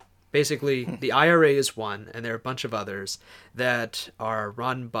firm. Basically, the IRA is one, and there are a bunch of others that are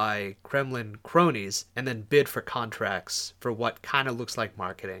run by Kremlin cronies and then bid for contracts for what kind of looks like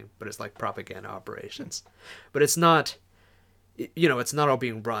marketing, but it's like propaganda operations. But it's not, it's not all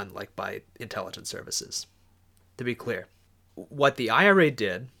being run like by intelligence services. To be clear, what the IRA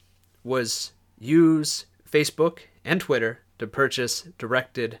did was use Facebook and Twitter to purchase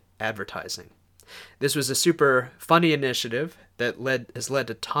directed advertising. This was a super funny initiative that has led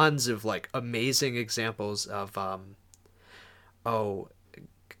to tons of like amazing examples of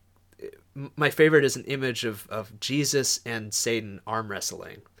my favorite is an image of Jesus and Satan arm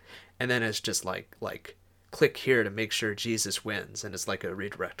wrestling, and then it's just like click here to make sure Jesus wins, and it's like a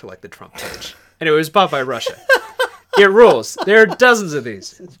redirect to like the Trump page. Anyway, it was bought by Russia. It rules. There are dozens of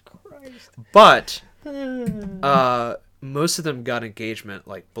these. But most of them got engagement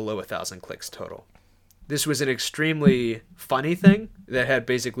like below 1,000 clicks total. This was an extremely funny thing that had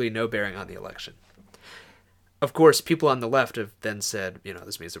basically no bearing on the election. Of course, people on the left have then said,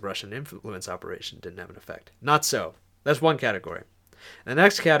 this means the Russian influence operation didn't have an effect. Not so. That's one category. The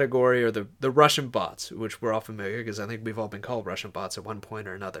next category are the Russian bots, which we're all familiar because I think we've all been called Russian bots at one point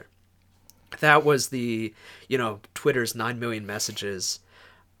or another. That was the, Twitter's 9 million messages.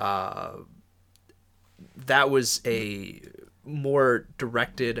 That was a more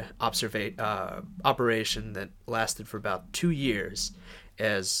directed operation that lasted for about 2 years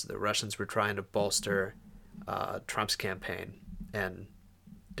as the Russians were trying to bolster Trump's campaign and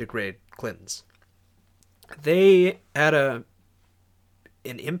degrade Clinton's. They had an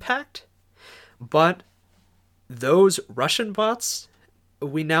impact, but those Russian bots,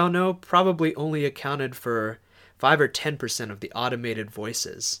 we now know, probably only accounted for 5 or 10% of the automated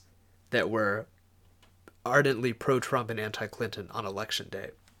voices that were ardently pro-Trump and anti-Clinton on election day.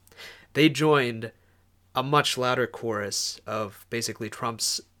 They joined a much louder chorus of basically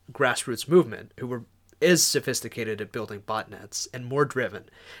Trump's grassroots movement, who were as sophisticated at building botnets and more driven,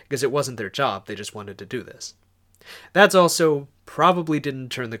 because it wasn't their job, they just wanted to do this. That's also probably didn't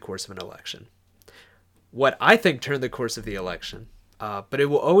turn the course of an election. What I think turned the course of the election, but it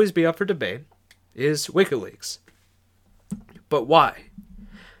will always be up for debate, is WikiLeaks. But why?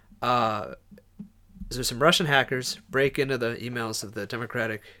 So some Russian hackers break into the emails of the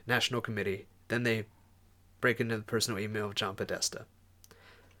Democratic National Committee, then they break into the personal email of John Podesta.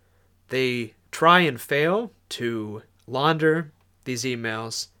 They try and fail to launder these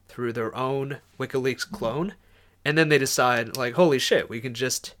emails through their own WikiLeaks clone, and then they decide, like, holy shit, we can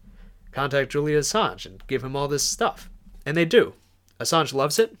just contact Julian Assange and give him all this stuff. And they do. Assange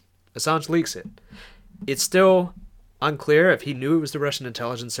loves it. Assange leaks it. It's still unclear if he knew it was the Russian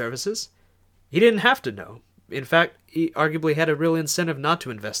intelligence services. He didn't have to know. In fact, he arguably had a real incentive not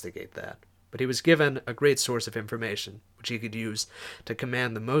to investigate that. But he was given a great source of information, which he could use to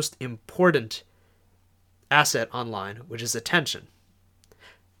command the most important asset online, which is attention.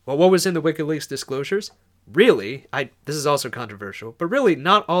 Well, what was in the WikiLeaks disclosures? really, this is also controversial, but really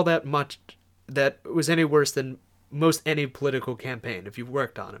not all that much that was any worse than most any political campaign if you've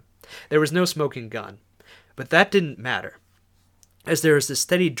worked on it. There was no smoking gun. But that didn't matter, as there was a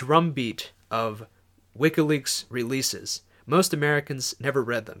steady drumbeat of WikiLeaks releases. Most Americans never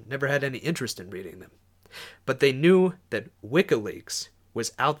read them, never had any interest in reading them. But they knew that WikiLeaks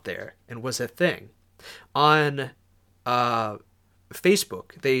was out there and was a thing. On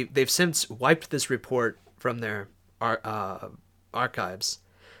Facebook, they've since wiped this report from their archives.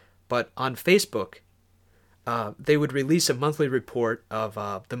 But on Facebook, they would release a monthly report of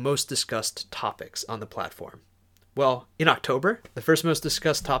the most discussed topics on the platform. Well, in October, the first most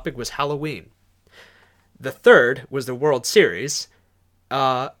discussed topic was Halloween. The third was the World Series,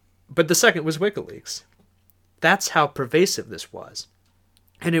 but the second was WikiLeaks. That's how pervasive this was.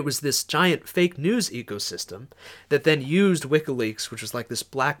 And it was this giant fake news ecosystem that then used WikiLeaks, which was like this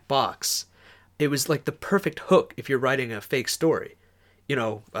black box. It was like the perfect hook if you're writing a fake story. You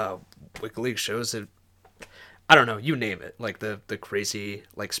know, WikiLeaks shows that, I don't know, you name it, like the crazy,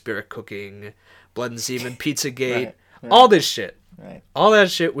 like spirit cooking, blood and semen, Pizzagate, right. All this shit. Right. All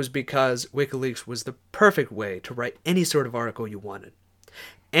that shit was because WikiLeaks was the perfect way to write any sort of article you wanted.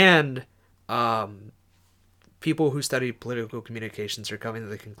 And people who study political communications are coming to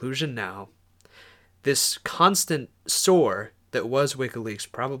the conclusion now, this constant soar that was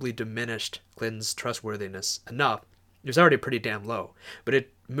WikiLeaks probably diminished Clinton's trustworthiness enough. It was already pretty damn low, but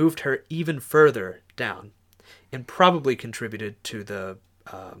it moved her even further down and probably contributed to the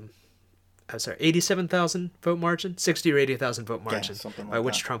 87,000 vote margin, 60 or 80,000 vote margin, by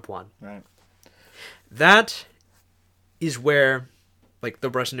which Trump won. Right. That is where, like, the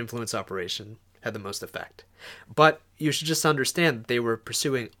Russian influence operation had the most effect. But you should just understand that they were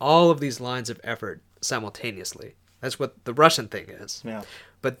pursuing all of these lines of effort simultaneously. That's what the Russian thing is. Yeah.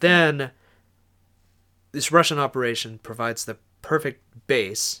 But then this Russian operation provides the perfect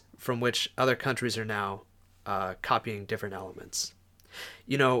base from which other countries are now copying different elements.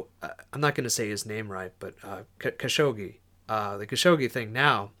 You know, I'm not going to say his name right, but Khashoggi, the Khashoggi thing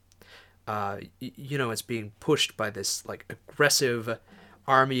now, you know, it's being pushed by this like aggressive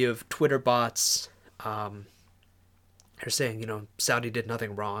army of Twitter bots. They're saying, you know, Saudi did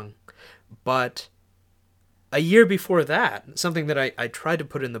nothing wrong. But a year before that, something that I tried to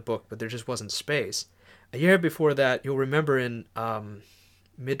put in the book, but there just wasn't space. A year before that, you'll remember in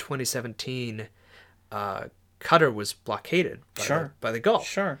mid-2017, Qatar was blockaded by the Gulf.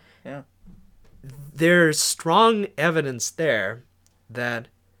 Sure, yeah. There's strong evidence there that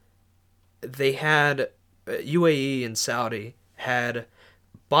they had, UAE and Saudi had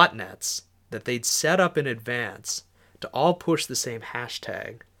botnets that they'd set up in advance to all push the same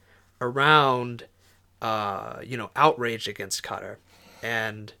hashtag around, you know, outrage against Qatar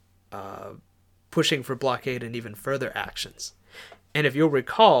and pushing for blockade and even further actions. And if you'll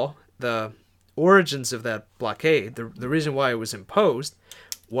recall, the origins of that blockade, the reason why it was imposed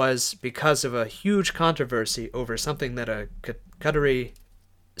was because of a huge controversy over something that a Qatari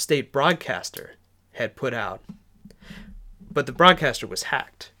state broadcaster had put out. But the broadcaster was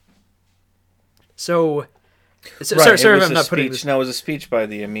hacked. So, Right. sorry, it I'm was not putting this. No, it was a speech by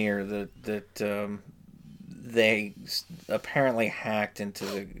the emir that they apparently hacked into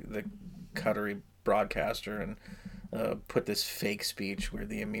the Qatari broadcaster and put this fake speech where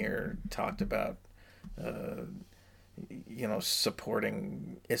the emir talked about, you know,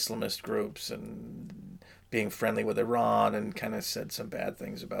 supporting Islamist groups and being friendly with Iran, and kind of said some bad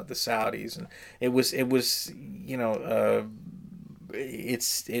things about the Saudis. And it was you know,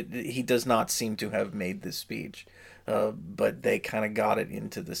 he does not seem to have made this speech, but they kind of got it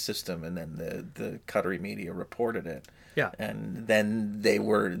into the system, and then the Qatari media reported it. Yeah. And then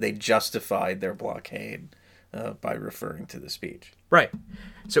they justified their blockade by referring to the speech. Right.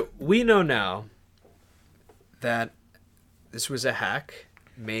 So we know now that this was a hack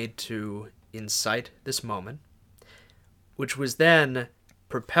made to incite this moment, which was then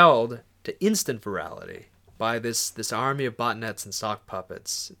propelled to instant virality by this army of botnets and sock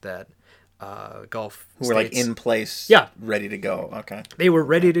puppets that Gulf Who were states, like in place, yeah, ready to go. Okay. They were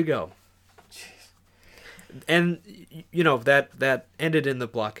ready to go. And, you know, that ended in the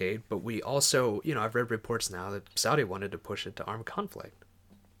blockade, but we also, you know, I've read reports now that Saudi wanted to push it to armed conflict.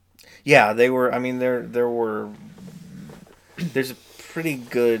 Yeah, they were, I mean, there's a pretty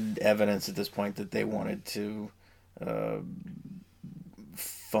good evidence at this point that they wanted to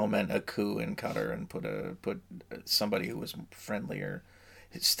foment a coup in Qatar and put somebody who was friendlier,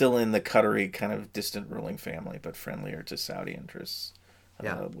 still in the Qatari kind of distant ruling family, but friendlier to Saudi interests, would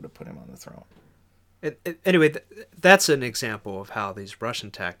have put him on the throne. Anyway, that's an example of how these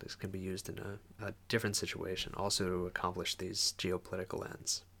Russian tactics can be used in a different situation, also to accomplish these geopolitical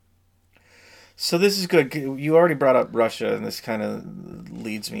ends. So this is good. You already brought up Russia, and this kind of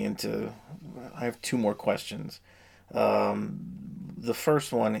leads me into. I have two more questions. The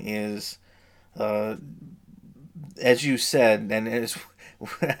first one is, as you said, and as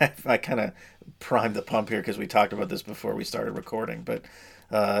I kind of primed the pump here because we talked about this before we started recording, but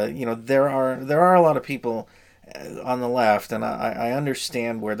there are a lot of people on the left, and I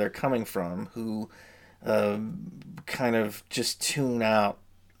understand where they're coming from, who kind of just tune out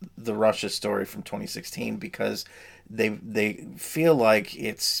the Russia story from 2016 because they feel like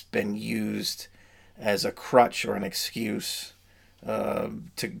it's been used as a crutch or an excuse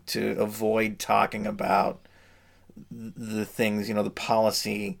to avoid talking about the things, the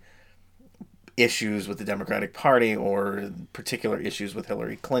policy issues with the Democratic Party or particular issues with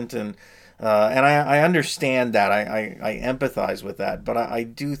Hillary Clinton. And I understand that. I empathize with that. But I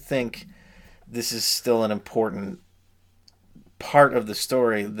do think this is still an important part of the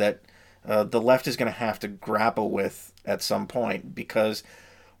story that the left is going to have to grapple with at some point, because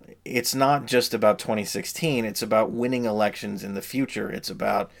it's not just about 2016. It's about winning elections in the future. It's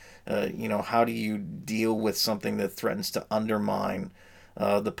about, how do you deal with something that threatens to undermine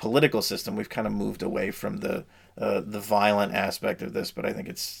the political system. We've kind of moved away from the violent aspect of this, but I think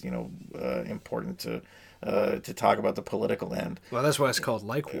it's important to talk about the political end. Well, that's why it's called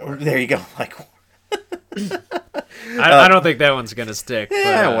Like War. There you go, Like War. I don't think that one's gonna stick.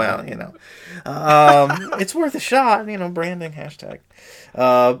 Yeah, but, it's worth a shot. Branding hashtag.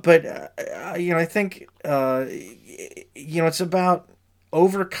 I think it's about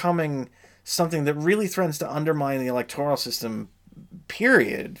overcoming something that really threatens to undermine the electoral system.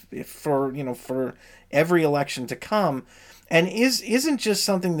 Period. For every election to come, and isn't just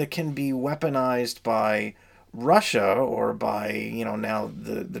something that can be weaponized by Russia or by now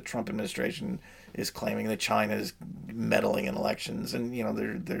the Trump administration is claiming that China is meddling in elections, and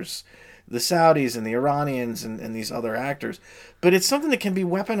there's the Saudis and the Iranians and these other actors, but it's something that can be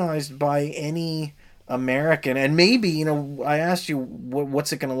weaponized by any American. And maybe, I asked you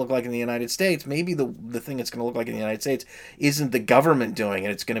what's it going to look like in the United States. Maybe the thing it's going to look like in the United States isn't the government doing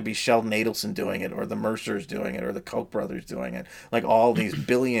it. It's going to be Sheldon Adelson doing it, or the Mercers doing it, or the Koch brothers doing it. Like all these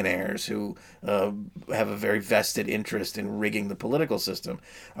billionaires who have a very vested interest in rigging the political system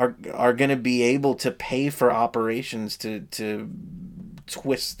are going to be able to pay for operations to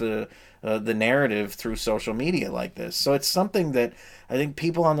twist the narrative through social media like this. So it's something that I think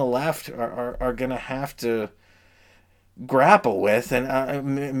people on the left are going to have to grapple with.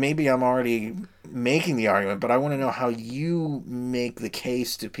 And maybe I'm already making the argument, but I want to know how you make the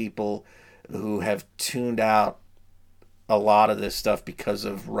case to people who have tuned out a lot of this stuff because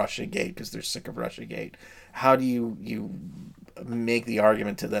of Russiagate, because they're sick of Russiagate. How do you make the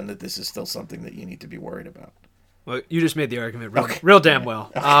argument to them that this is still something that you need to be worried about? Well, you just made the argument real damn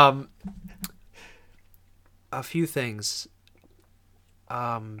well. Okay. A few things.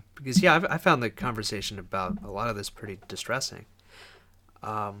 Because, I found the conversation about a lot of this pretty distressing.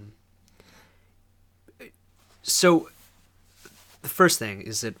 So, the first thing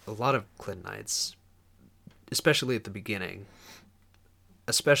is that a lot of Clintonites, especially at the beginning,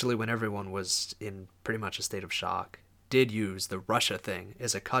 especially when everyone was in pretty much a state of shock, did use the Russia thing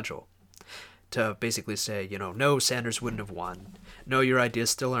as a cudgel to basically say, no, Sanders wouldn't have won. No, your ideas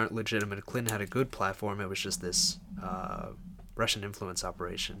still aren't legitimate. Clinton had a good platform. It was just this Russian influence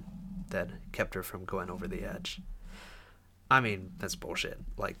operation that kept her from going over the edge. I mean, that's bullshit.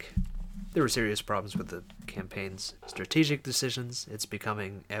 Like, there were serious problems with the campaign's strategic decisions. It's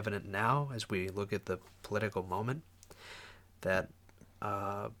becoming evident now as we look at the political moment that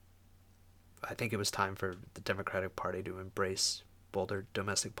I think it was time for the Democratic Party to embrace bolder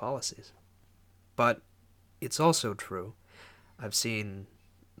domestic policies. But it's also true. I've seen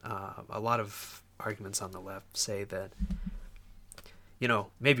a lot of arguments on the left say that,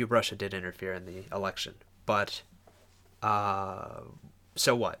 maybe Russia did interfere in the election, but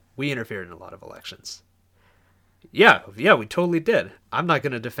so what? We interfered in a lot of elections. Yeah, we totally did. I'm not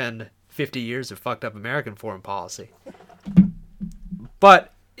going to defend 50 years of fucked up American foreign policy.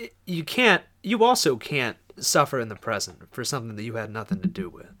 But you also can't suffer in the present for something that you had nothing to do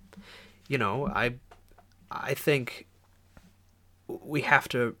with. I think we have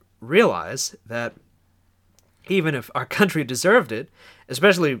to realize that even if our country deserved it,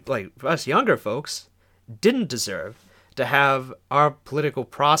 especially like us younger folks, didn't deserve to have our political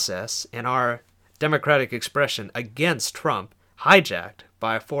process and our democratic expression against Trump hijacked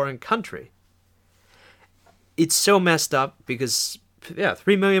by a foreign country. It's so messed up because yeah,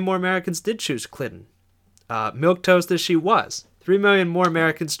 3 million more Americans did choose Clinton. Milquetoast as she was, 3 million more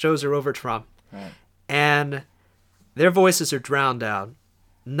Americans chose her over Trump. Right. And their voices are drowned out,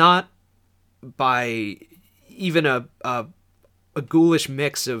 not by even a ghoulish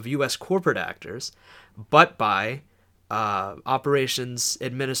mix of U.S. corporate actors, but by operations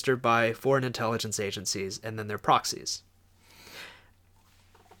administered by foreign intelligence agencies and then their proxies.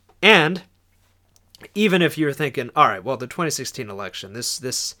 And even if you're thinking, all right, well, the 2016 election,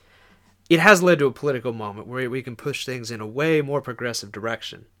 this it has led to a political moment where we can push things in a way more progressive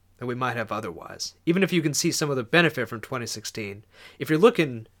direction than we might have otherwise. Even if you can see some of the benefit from 2016, if you're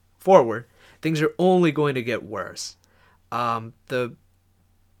looking forward, things are only going to get worse. The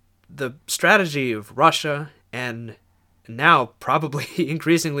strategy of Russia, and now probably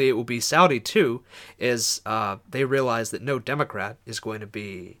increasingly it will be Saudi too, is they realize that no Democrat is going to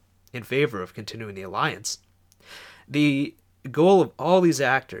be in favor of continuing the alliance. The goal of all these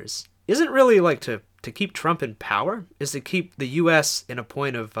actors isn't really like to keep Trump in power, is to keep the U.S. in a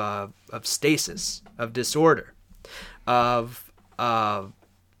point of stasis, of disorder, of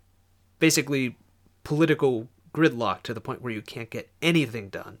basically political gridlock to the point where you can't get anything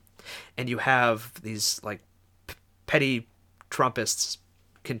done. And you have these like petty Trumpists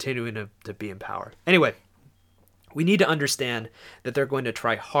continuing to be in power. Anyway, we need to understand that they're going to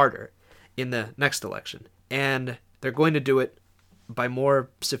try harder in the next election. And they're going to do it by more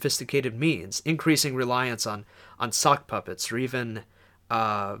sophisticated means, increasing reliance on sock puppets or even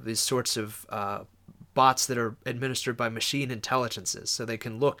these sorts of bots that are administered by machine intelligences so they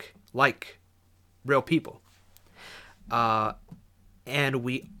can look like real people. And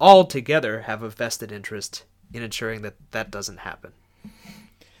we all together have a vested interest in ensuring that that doesn't happen.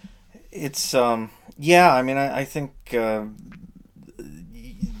 It's yeah. I mean, I think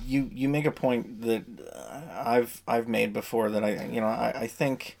you make a point that I've made before, that I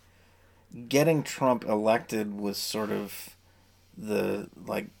think getting Trump elected was sort of the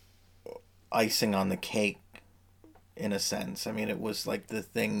like icing on the cake in a sense. I mean, it was like the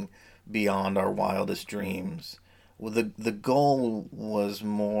thing beyond our wildest dreams. Well, the goal was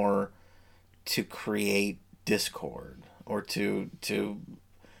more to create discord, or to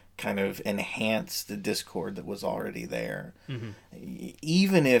kind of enhance the discord that was already there. Mm-hmm.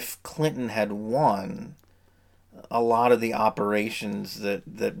 Even if Clinton had won, a lot of the operations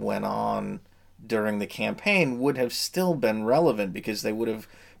that went on during the campaign would have still been relevant, because they would have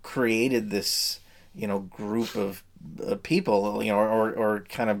created this, group of people, or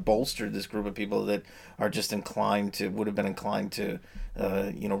kind of bolstered this group of people that are just would have been inclined to,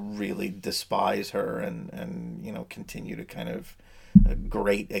 really despise her and continue to kind of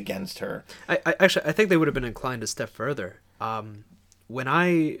grate against her. I think they would have been inclined to step further. When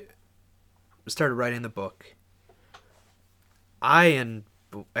I started writing the book, I and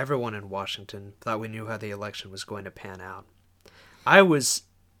everyone in Washington thought we knew how the election was going to pan out. I was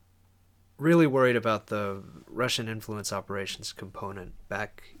really worried about the Russian influence operations component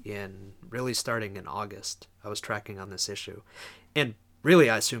back in, really starting in August. I was tracking on this issue. And really,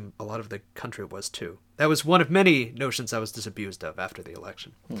 I assume a lot of the country was too. That was one of many notions I was disabused of after the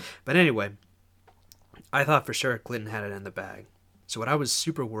election. But anyway, I thought for sure Clinton had it in the bag. So what I was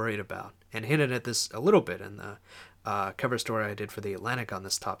super worried about, and hinted at this a little bit in the cover story I did for The Atlantic on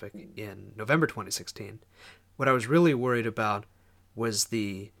this topic in November 2016, what I was really worried about was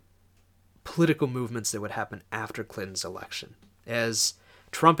the political movements that would happen after Clinton's election. As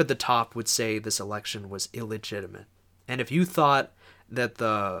Trump at the top would say this election was illegitimate. And if you thought that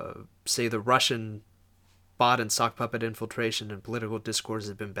the Russian bot and sock puppet infiltration and political discourse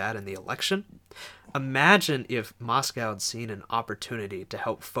had been bad in the election, imagine if Moscow had seen an opportunity to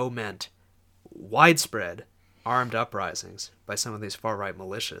help foment widespread armed uprisings by some of these far-right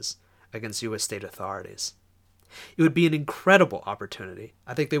militias against U.S. state authorities. It would be an incredible opportunity.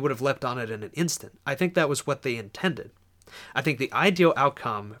 I think they would have leapt on it in an instant. I think that was what they intended. I think the ideal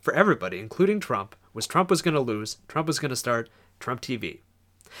outcome for everybody, including Trump was going to lose, Trump was going to start Trump TV.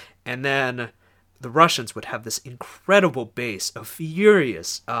 And then the Russians would have this incredible base of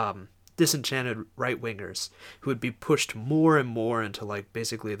furious, disenchanted right-wingers who would be pushed more and more into like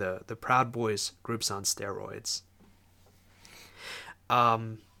basically the Proud Boys groups on steroids.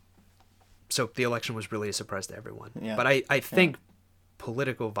 So the election was really a surprise to everyone. Yeah. But I think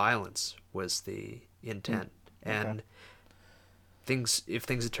political violence was the intent. Okay. And if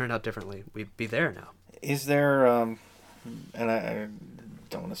things had turned out differently, we'd be there now. Is there, and I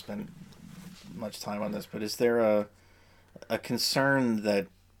don't want to spend much time on this, but is there a concern that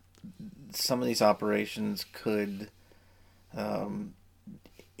some of these operations could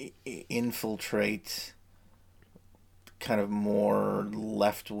infiltrate kind of more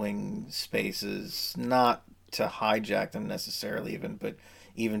left-wing spaces, not to hijack them necessarily, but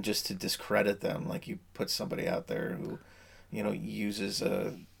even just to discredit them. Like you put somebody out there who, uses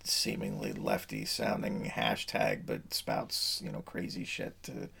a seemingly lefty sounding hashtag but spouts, crazy shit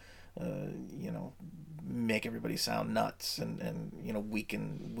to, make everybody sound nuts and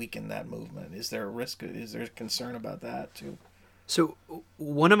weaken that movement. Is there a risk? Is there concern about that too? So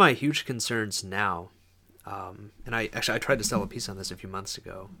one of my huge concerns now, and I tried to sell a piece on this a few months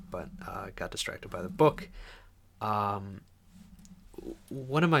ago, but got distracted by the book. One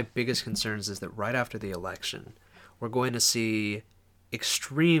of my biggest concerns is that right after the election, we're going to see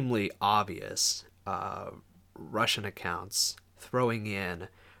extremely obvious Russian accounts throwing in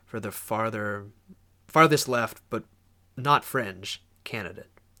for the farthest left, but not fringe candidate.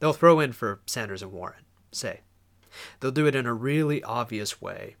 They'll throw in for Sanders and Warren, say. They'll do it in a really obvious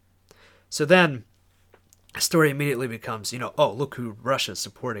way. So then a story immediately becomes, oh, look who Russia's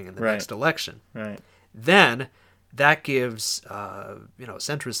supporting in the next election. Right. Then that gives,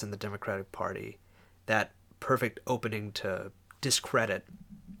 centrists in the Democratic Party that perfect opening to discredit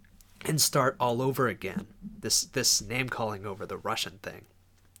and start all over again. This name calling over the Russian thing.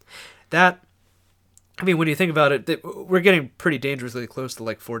 When you think about it, we're getting pretty dangerously close to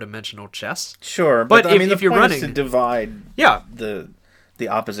like 4-dimensional chess. Sure, but if you're running, to divide the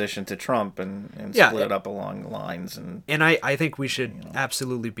opposition to Trump and split it up along lines. And I think we should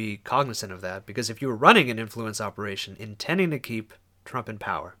absolutely be cognizant of that, because if you were running an influence operation intending to keep Trump in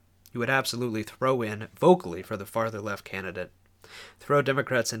power, you would absolutely throw in vocally for the farther left candidate, throw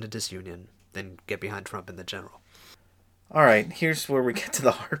Democrats into disunion, then get behind Trump in the general. All right, here's where we get to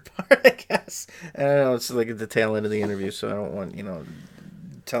the hard part, I guess. I don't know, it's like at the tail end of the interview, so I don't want,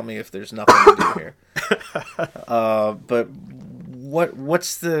 tell me if there's nothing to do here. But what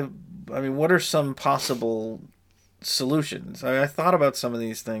are some possible solutions? I thought about some of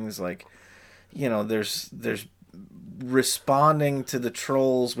these things, like, there's responding to the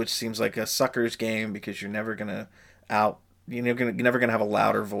trolls, which seems like a sucker's game because you're never gonna have a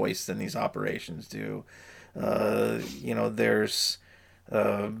louder voice than these operations do. There's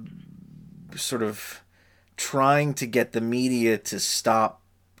sort of trying to get the media to stop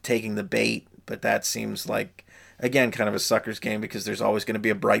taking the bait, but that seems like, again, kind of a sucker's game, because there's always going to be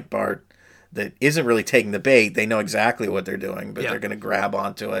a Breitbart that isn't really taking the bait. They know exactly what they're doing, but they're going to grab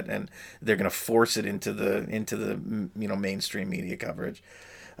onto it and they're going to force it into the mainstream media coverage.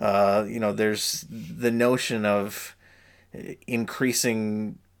 There's the notion of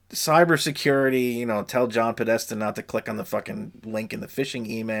increasing cybersecurity, tell John Podesta not to click on the fucking link in the phishing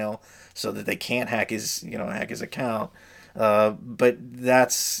email so that they can't hack his account. But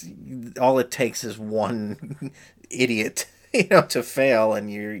that's all it takes is one idiot, to fail, and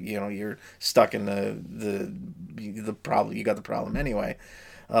you're stuck in the problem. You got the problem anyway.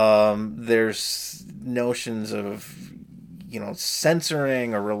 There's notions of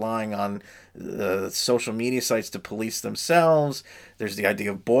censoring or relying on social media sites to police themselves. There's the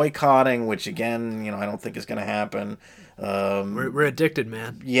idea of boycotting, which again, I don't think is going to happen. We're addicted,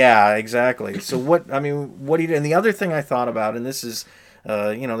 man. Yeah, exactly. So what do you? And the other thing I thought about, and this is,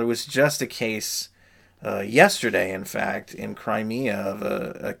 there was just a case yesterday, in fact, in Crimea of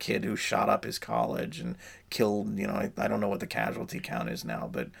a kid who shot up his college and killed, I don't know what the casualty count is now,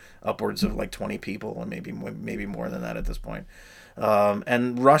 but upwards of like 20 people, and maybe more than that at this point.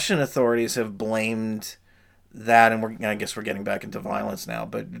 And Russian authorities have blamed that, and I guess we're getting back into violence now,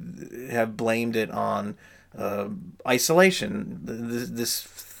 but have blamed it on isolation. This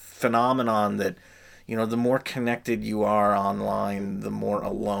phenomenon that, the more connected you are online, the more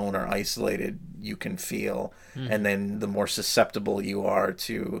alone or isolated you can feel, and then the more susceptible you are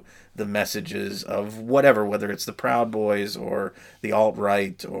to the messages of whether it's the Proud Boys or the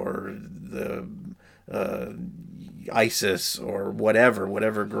alt-right or the ISIS or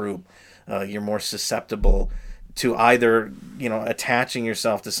whatever group. You're more susceptible to either, attaching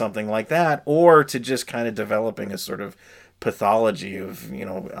yourself to something like that, or to just kind of developing a sort of pathology of,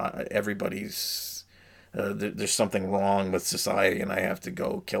 everybody's, there's something wrong with society and I have to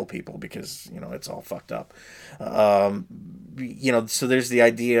go kill people because, it's all fucked up. So there's the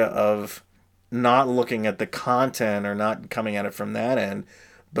idea of not looking at the content or not coming at it from that end,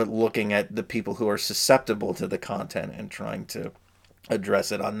 but looking at the people who are susceptible to the content and trying to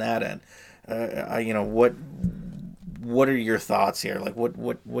address it on that end. What are your thoughts here? Like,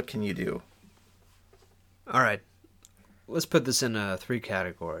 what can you do? All right, let's put this in 3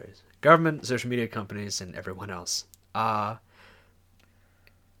 categories: government, social media companies, and everyone else. I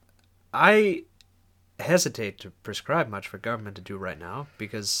hesitate to prescribe much for government to do right now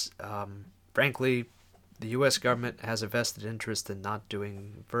because, frankly, the U.S. government has a vested interest in not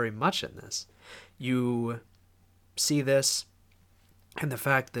doing very much in this. You see this in the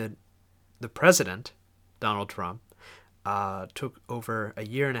fact that the president, Donald Trump, took over a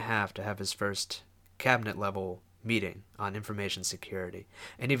year and a half to have his first cabinet-level meeting on information security.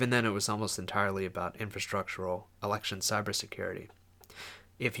 And even then, it was almost entirely about infrastructural election cybersecurity.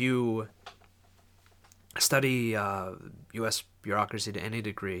 If you study U.S. bureaucracy to any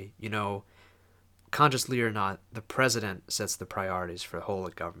degree, you know, consciously or not, the president sets the priorities for the whole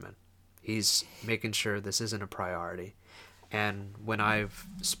of government. He's making sure this isn't a priority. And when I've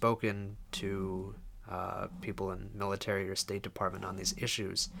spoken to people in military or State Department on these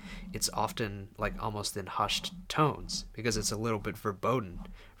issues, it's often like almost in hushed tones, because it's a little bit verboten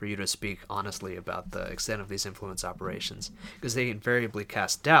for you to speak honestly about the extent of these influence operations, because they invariably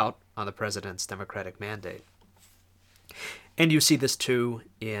cast doubt on the president's democratic mandate. And you see this too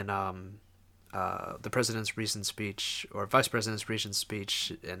in the president's recent speech, or vice president's recent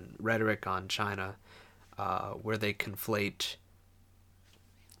speech and rhetoric on China, where they conflate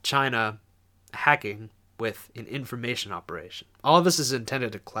China hacking with an information operation. All of this is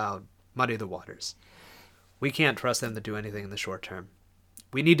intended to muddy the waters. We can't trust them to do anything in the short term.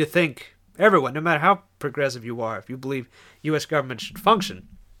 We need to think, everyone, no matter how progressive you are, if you believe U.S. government should function,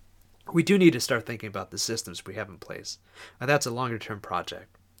 we do need to start thinking about the systems we have in place. And that's a longer-term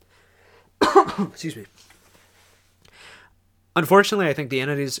project. Excuse me. Unfortunately, I think the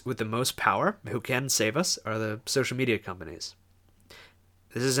entities with the most power who can save us are the social media companies.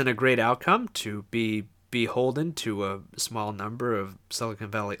 This isn't a great outcome to be beholden to a small number of Silicon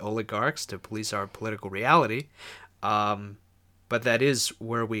Valley oligarchs to police our political reality, but that is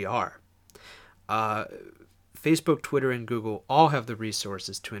where we are. Facebook, Twitter, and Google all have the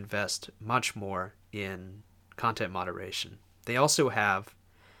resources to invest much more in content moderation. They also have,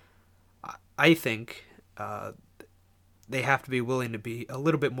 I think, they have to be willing to be a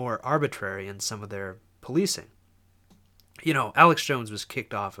little bit more arbitrary in some of their policing. You know, Alex Jones was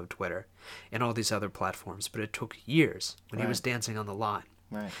kicked off of Twitter and all these other platforms, but it took years when he was dancing on the line.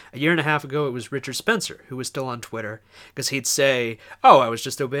 Right. A year and a half ago, it was Richard Spencer who was still on Twitter, because he'd say, "Oh, I was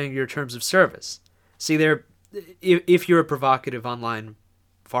just obeying your terms of service." See, if you're a provocative online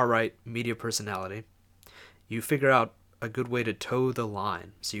far-right media personality, you figure out a good way to toe the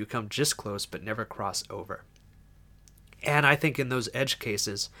line so you come just close but never cross over. And I think in those edge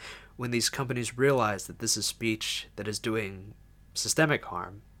cases, when these companies realize that this is speech that is doing systemic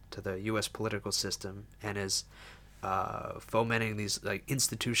harm to the U.S. political system and is fomenting these like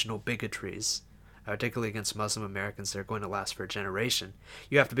institutional bigotries, particularly against Muslim Americans that are going to last for a generation,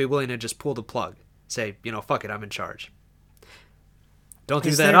 you have to be willing to just pull the plug. Say, you know, fuck it, I'm in charge. Don't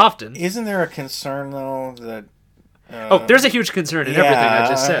do that often. Isn't there a concern, though, that... there's a huge concern in everything I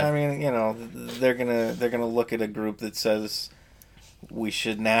just said. I mean, you know, they're gonna look at a group that says we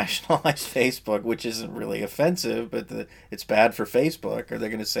should nationalize Facebook, which isn't really offensive, but it's bad for Facebook. Or they're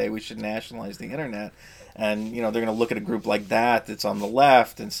gonna say we should nationalize the internet, and you know they're gonna look at a group like that that's on the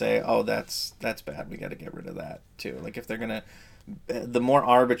left and say, oh, that's bad. We got to get rid of that too. Like if they're gonna, the more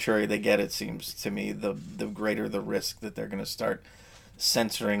arbitrary they get, it seems to me, the greater the risk that they're gonna start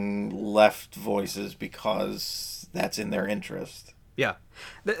censoring left voices because that's in their interest. Yeah,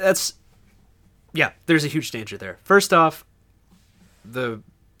 there's a huge danger there. First off, the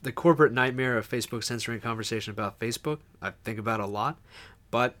corporate nightmare of Facebook censoring conversation about Facebook, I think about a lot,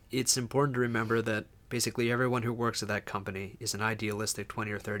 but it's important to remember that basically everyone who works at that company is an idealistic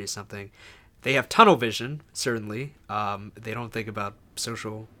 20 or 30 something. They have tunnel vision, certainly. They don't think about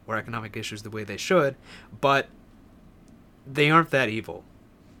social or economic issues the way they should, but they aren't that evil.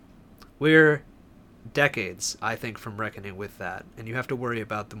 We're decades, I think, from reckoning with that, and you have to worry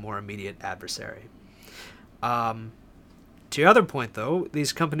about the more immediate adversary. To your other point, though,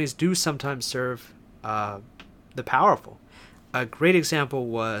 these companies do sometimes serve the powerful. A great example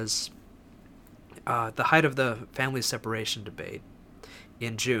was the height of the family separation debate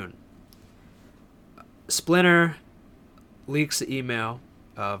in June. Splinter leaks the email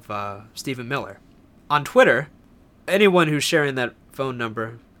of Stephen Miller. On Twitter, anyone who's sharing that phone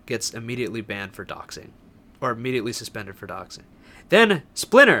number gets immediately banned for doxing, or immediately suspended for doxing. Then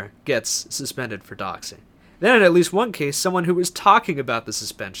Splinter gets suspended for doxing. Then in at least one case, someone who was talking about the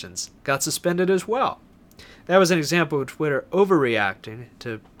suspensions got suspended as well. That was an example of Twitter overreacting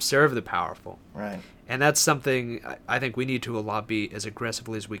to serve the powerful. Right. And that's something I think we need to lobby as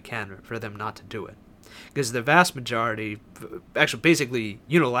aggressively as we can for them not to do it. Because the vast majority, actually basically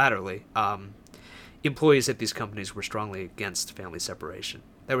unilaterally, employees at these companies were strongly against family separation.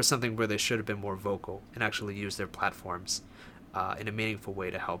 That was something where they should have been more vocal and actually use their platforms in a meaningful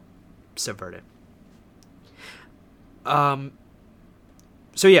way to help subvert it.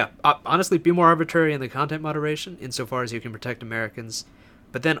 So yeah, honestly, be more arbitrary in the content moderation insofar as you can protect Americans.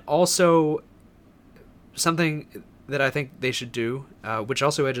 But then also something that I think they should do, which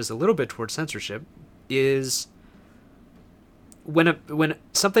also edges a little bit towards censorship, is when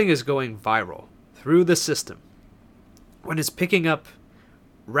something is going viral through the system, when it's picking up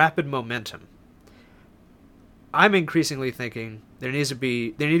rapid momentum, I'm increasingly thinking there need to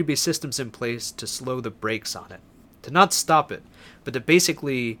be systems in place to slow the brakes on it, to not stop it, but to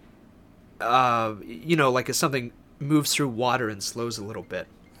basically, like if something moves through water and slows a little bit,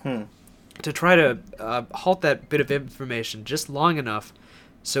 to try to halt that bit of information just long enough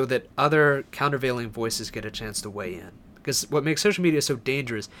so that other countervailing voices get a chance to weigh in. Because what makes social media so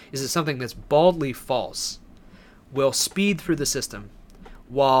dangerous is that something that's baldly false will speed through the system,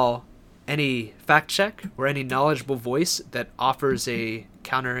 while any fact check or any knowledgeable voice that offers a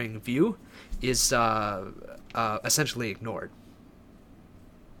countering view is essentially ignored.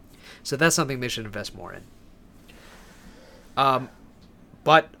 So that's something they should invest more in.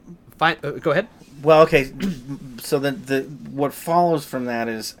 But fine, go ahead. Well, okay. So then what follows from that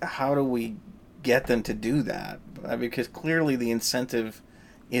is, how do we get them to do that? Because clearly the incentive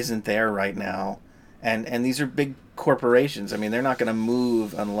isn't there right now, and these are big corporations. I mean, they're not going to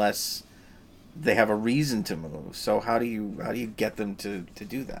move unless they have a reason to move. So how do you get them to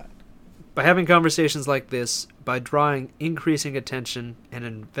do that? By having conversations like this, by drawing increasing attention and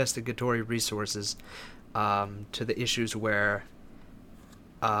investigatory resources to the issues where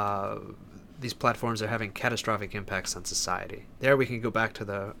these platforms are having catastrophic impacts on society. There we can go back to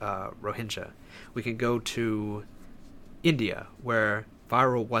the Rohingya. We can go to India, where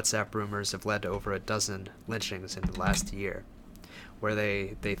viral WhatsApp rumors have led to over a dozen lynchings in the last year, where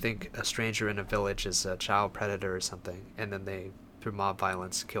they think a stranger in a village is a child predator or something, and then they, through mob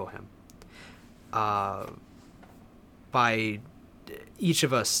violence, kill him. By each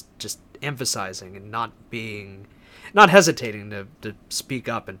of us just emphasizing and not hesitating to speak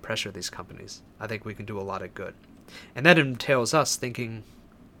up and pressure these companies, I think we can do a lot of good. And that entails us thinking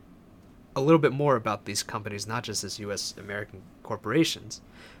a little bit more about these companies, not just as U.S. American corporations,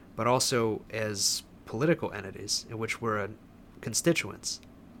 but also as political entities in which we're constituents.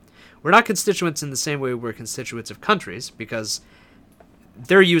 We're not constituents in the same way we're constituents of countries, because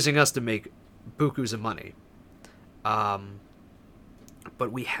they're using us to make bukus of money. But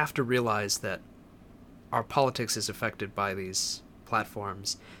we have to realize that our politics is affected by these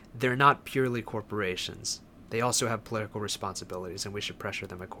platforms. They're not purely corporations. They also have political responsibilities, and we should pressure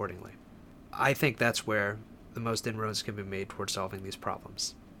them accordingly. I think that's where the most inroads can be made towards solving these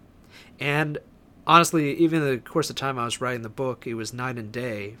problems. And honestly, even in the course of time I was writing the book, it was night and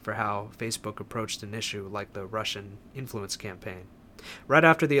day for how Facebook approached an issue like the Russian influence campaign. Right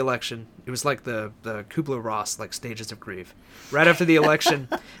after the election, it was like the Kubler-Ross, like stages of grief. Right after the election,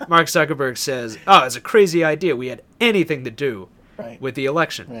 Mark Zuckerberg says, "Oh, it's a crazy idea. We had anything to do with the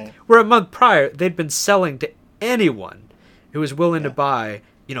election." Right. Where a month prior, they'd been selling to anyone who was willing to buy,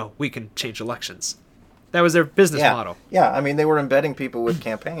 we can change elections. That was their business model. Yeah, I mean, they were embedding people with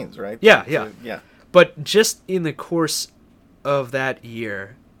campaigns, right? Yeah. But just in the course of that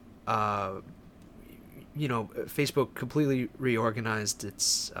year, Facebook completely reorganized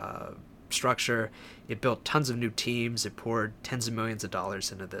its structure. It built tons of new teams. It poured tens of millions of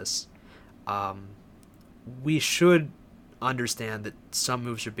dollars into this. We should understand that some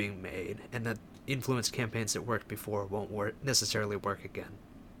moves are being made, and that influence campaigns that worked before won't necessarily work again.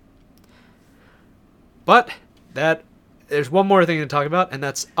 But there's one more thing to talk about, and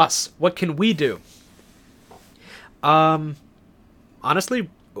that's us. What can we do? Honestly,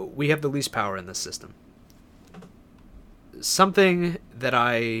 we have the least power in this system. Something that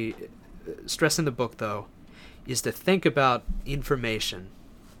I stress in the book, though, is to think about information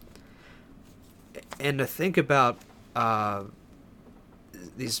and to think about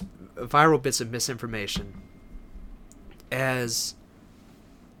these viral bits of misinformation as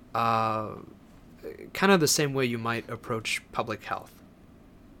kind of the same way you might approach public health.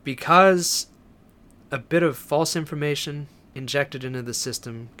 Because a bit of false information injected into the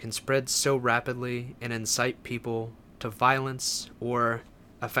system can spread so rapidly and incite people to violence or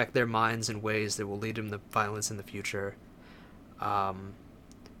affect their minds in ways that will lead them to violence in the future.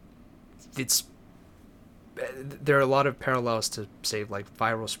 There are a lot of parallels to, say, like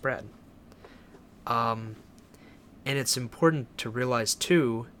viral spread. And it's important to realize,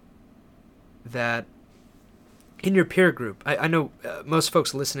 too, that in your peer group, I know most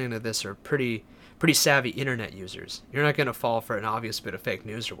folks listening to this are pretty savvy internet users. You're not going to fall for an obvious bit of fake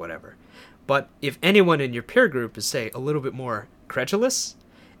news or whatever. But if anyone in your peer group is, say, a little bit more credulous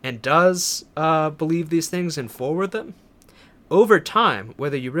and does believe these things and forward them, over time,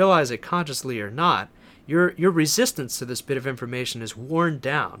 whether you realize it consciously or not, your resistance to this bit of information is worn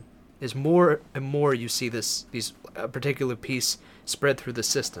down as more and more you see these particular piece spread through the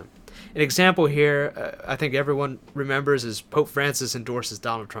system. An example here, I think everyone remembers, is Pope Francis endorses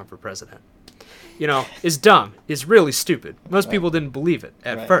Donald Trump for president. It's dumb. It's really stupid. Most people didn't believe it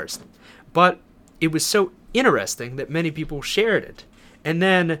at first. But it was so interesting that many people shared it. And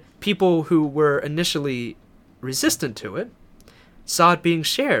then people who were initially resistant to it saw it being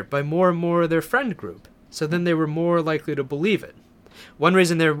shared by more and more of their friend group. So then they were more likely to believe it. One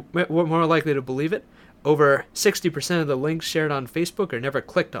reason they're more likely to believe it, over 60% of the links shared on Facebook are never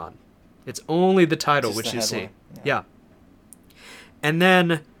clicked on. It's only the title which you see. Yeah. And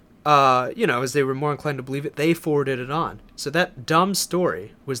then, as they were more inclined to believe it, they forwarded it on. So that dumb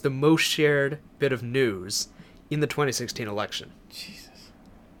story was the most shared bit of news in the 2016 election. Jesus.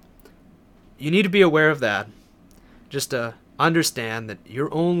 You need to be aware of that. Just to understand that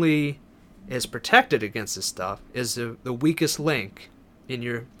you're only as protected against this stuff as the weakest link in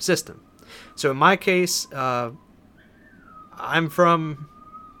your system. So in my case, I'm from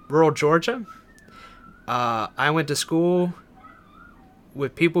rural Georgia. I went to school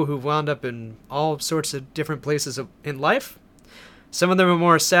with people who wound up in all sorts of different places in life. Some of them are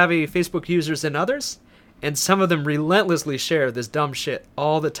more savvy Facebook users than others, and some of them relentlessly share this dumb shit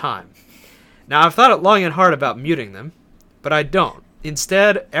all the time. Now, I've thought long and hard about muting them, but I don't.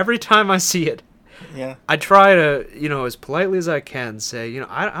 Instead, every time I see it, I try to, as politely as I can, say,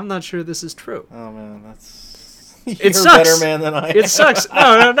 I'm not sure this is true. Oh, man, that's... It You're sucks. a better man than I am. It sucks.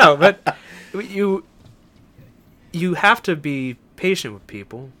 No, but you have to be patient with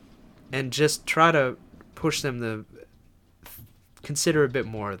people and just try to push them to consider a bit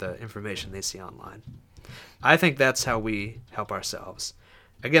more of the information they see online. I think that's how we help ourselves.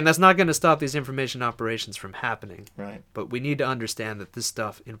 Again, that's not going to stop these information operations from happening. Right. But we need to understand that this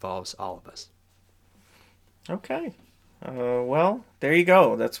stuff involves all of us. Okay. Well, there you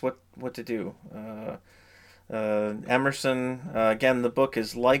go. That's what to do. Emerson, again, the book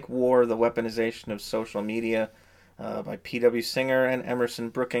is Like War, The Weaponization of Social Media, by P.W. Singer and Emerson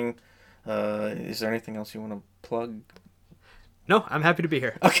Brooking. Is there anything else you want to plug? No, I'm happy to be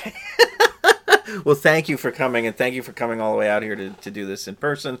here. Okay. Well, thank you for coming, and thank you for coming all the way out here to do this in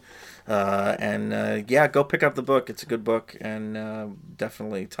person. Go pick up the book. It's a good book, and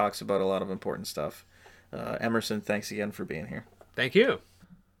definitely talks about a lot of important stuff. Emerson, thanks again for being here. Thank you.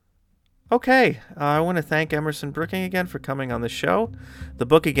 Okay, I want to thank Emerson Brooking again for coming on the show. The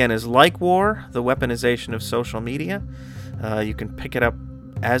book, again, is Like War, The Weaponization of Social Media. You can pick it up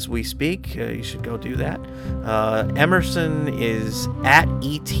as we speak. You should go do that. Emerson is at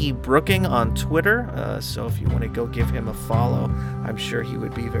E.T. Brooking on Twitter, so if you want to go give him a follow, I'm sure he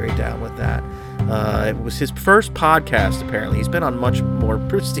would be very down with that. It was his first podcast, apparently. He's been on much more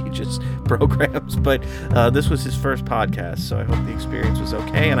prestigious programs, but this was his first podcast, so I hope the experience was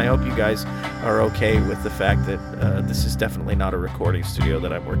okay, and I hope you guys are okay with the fact that this is definitely not a recording studio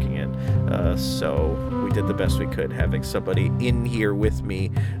that I'm working in, so we did the best we could having somebody in here with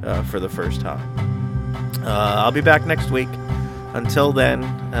me for the first time. I'll be back next week. Until then,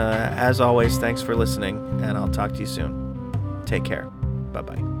 as always, thanks for listening, and I'll talk to you soon. Take care.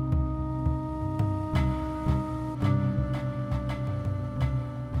 Bye-bye.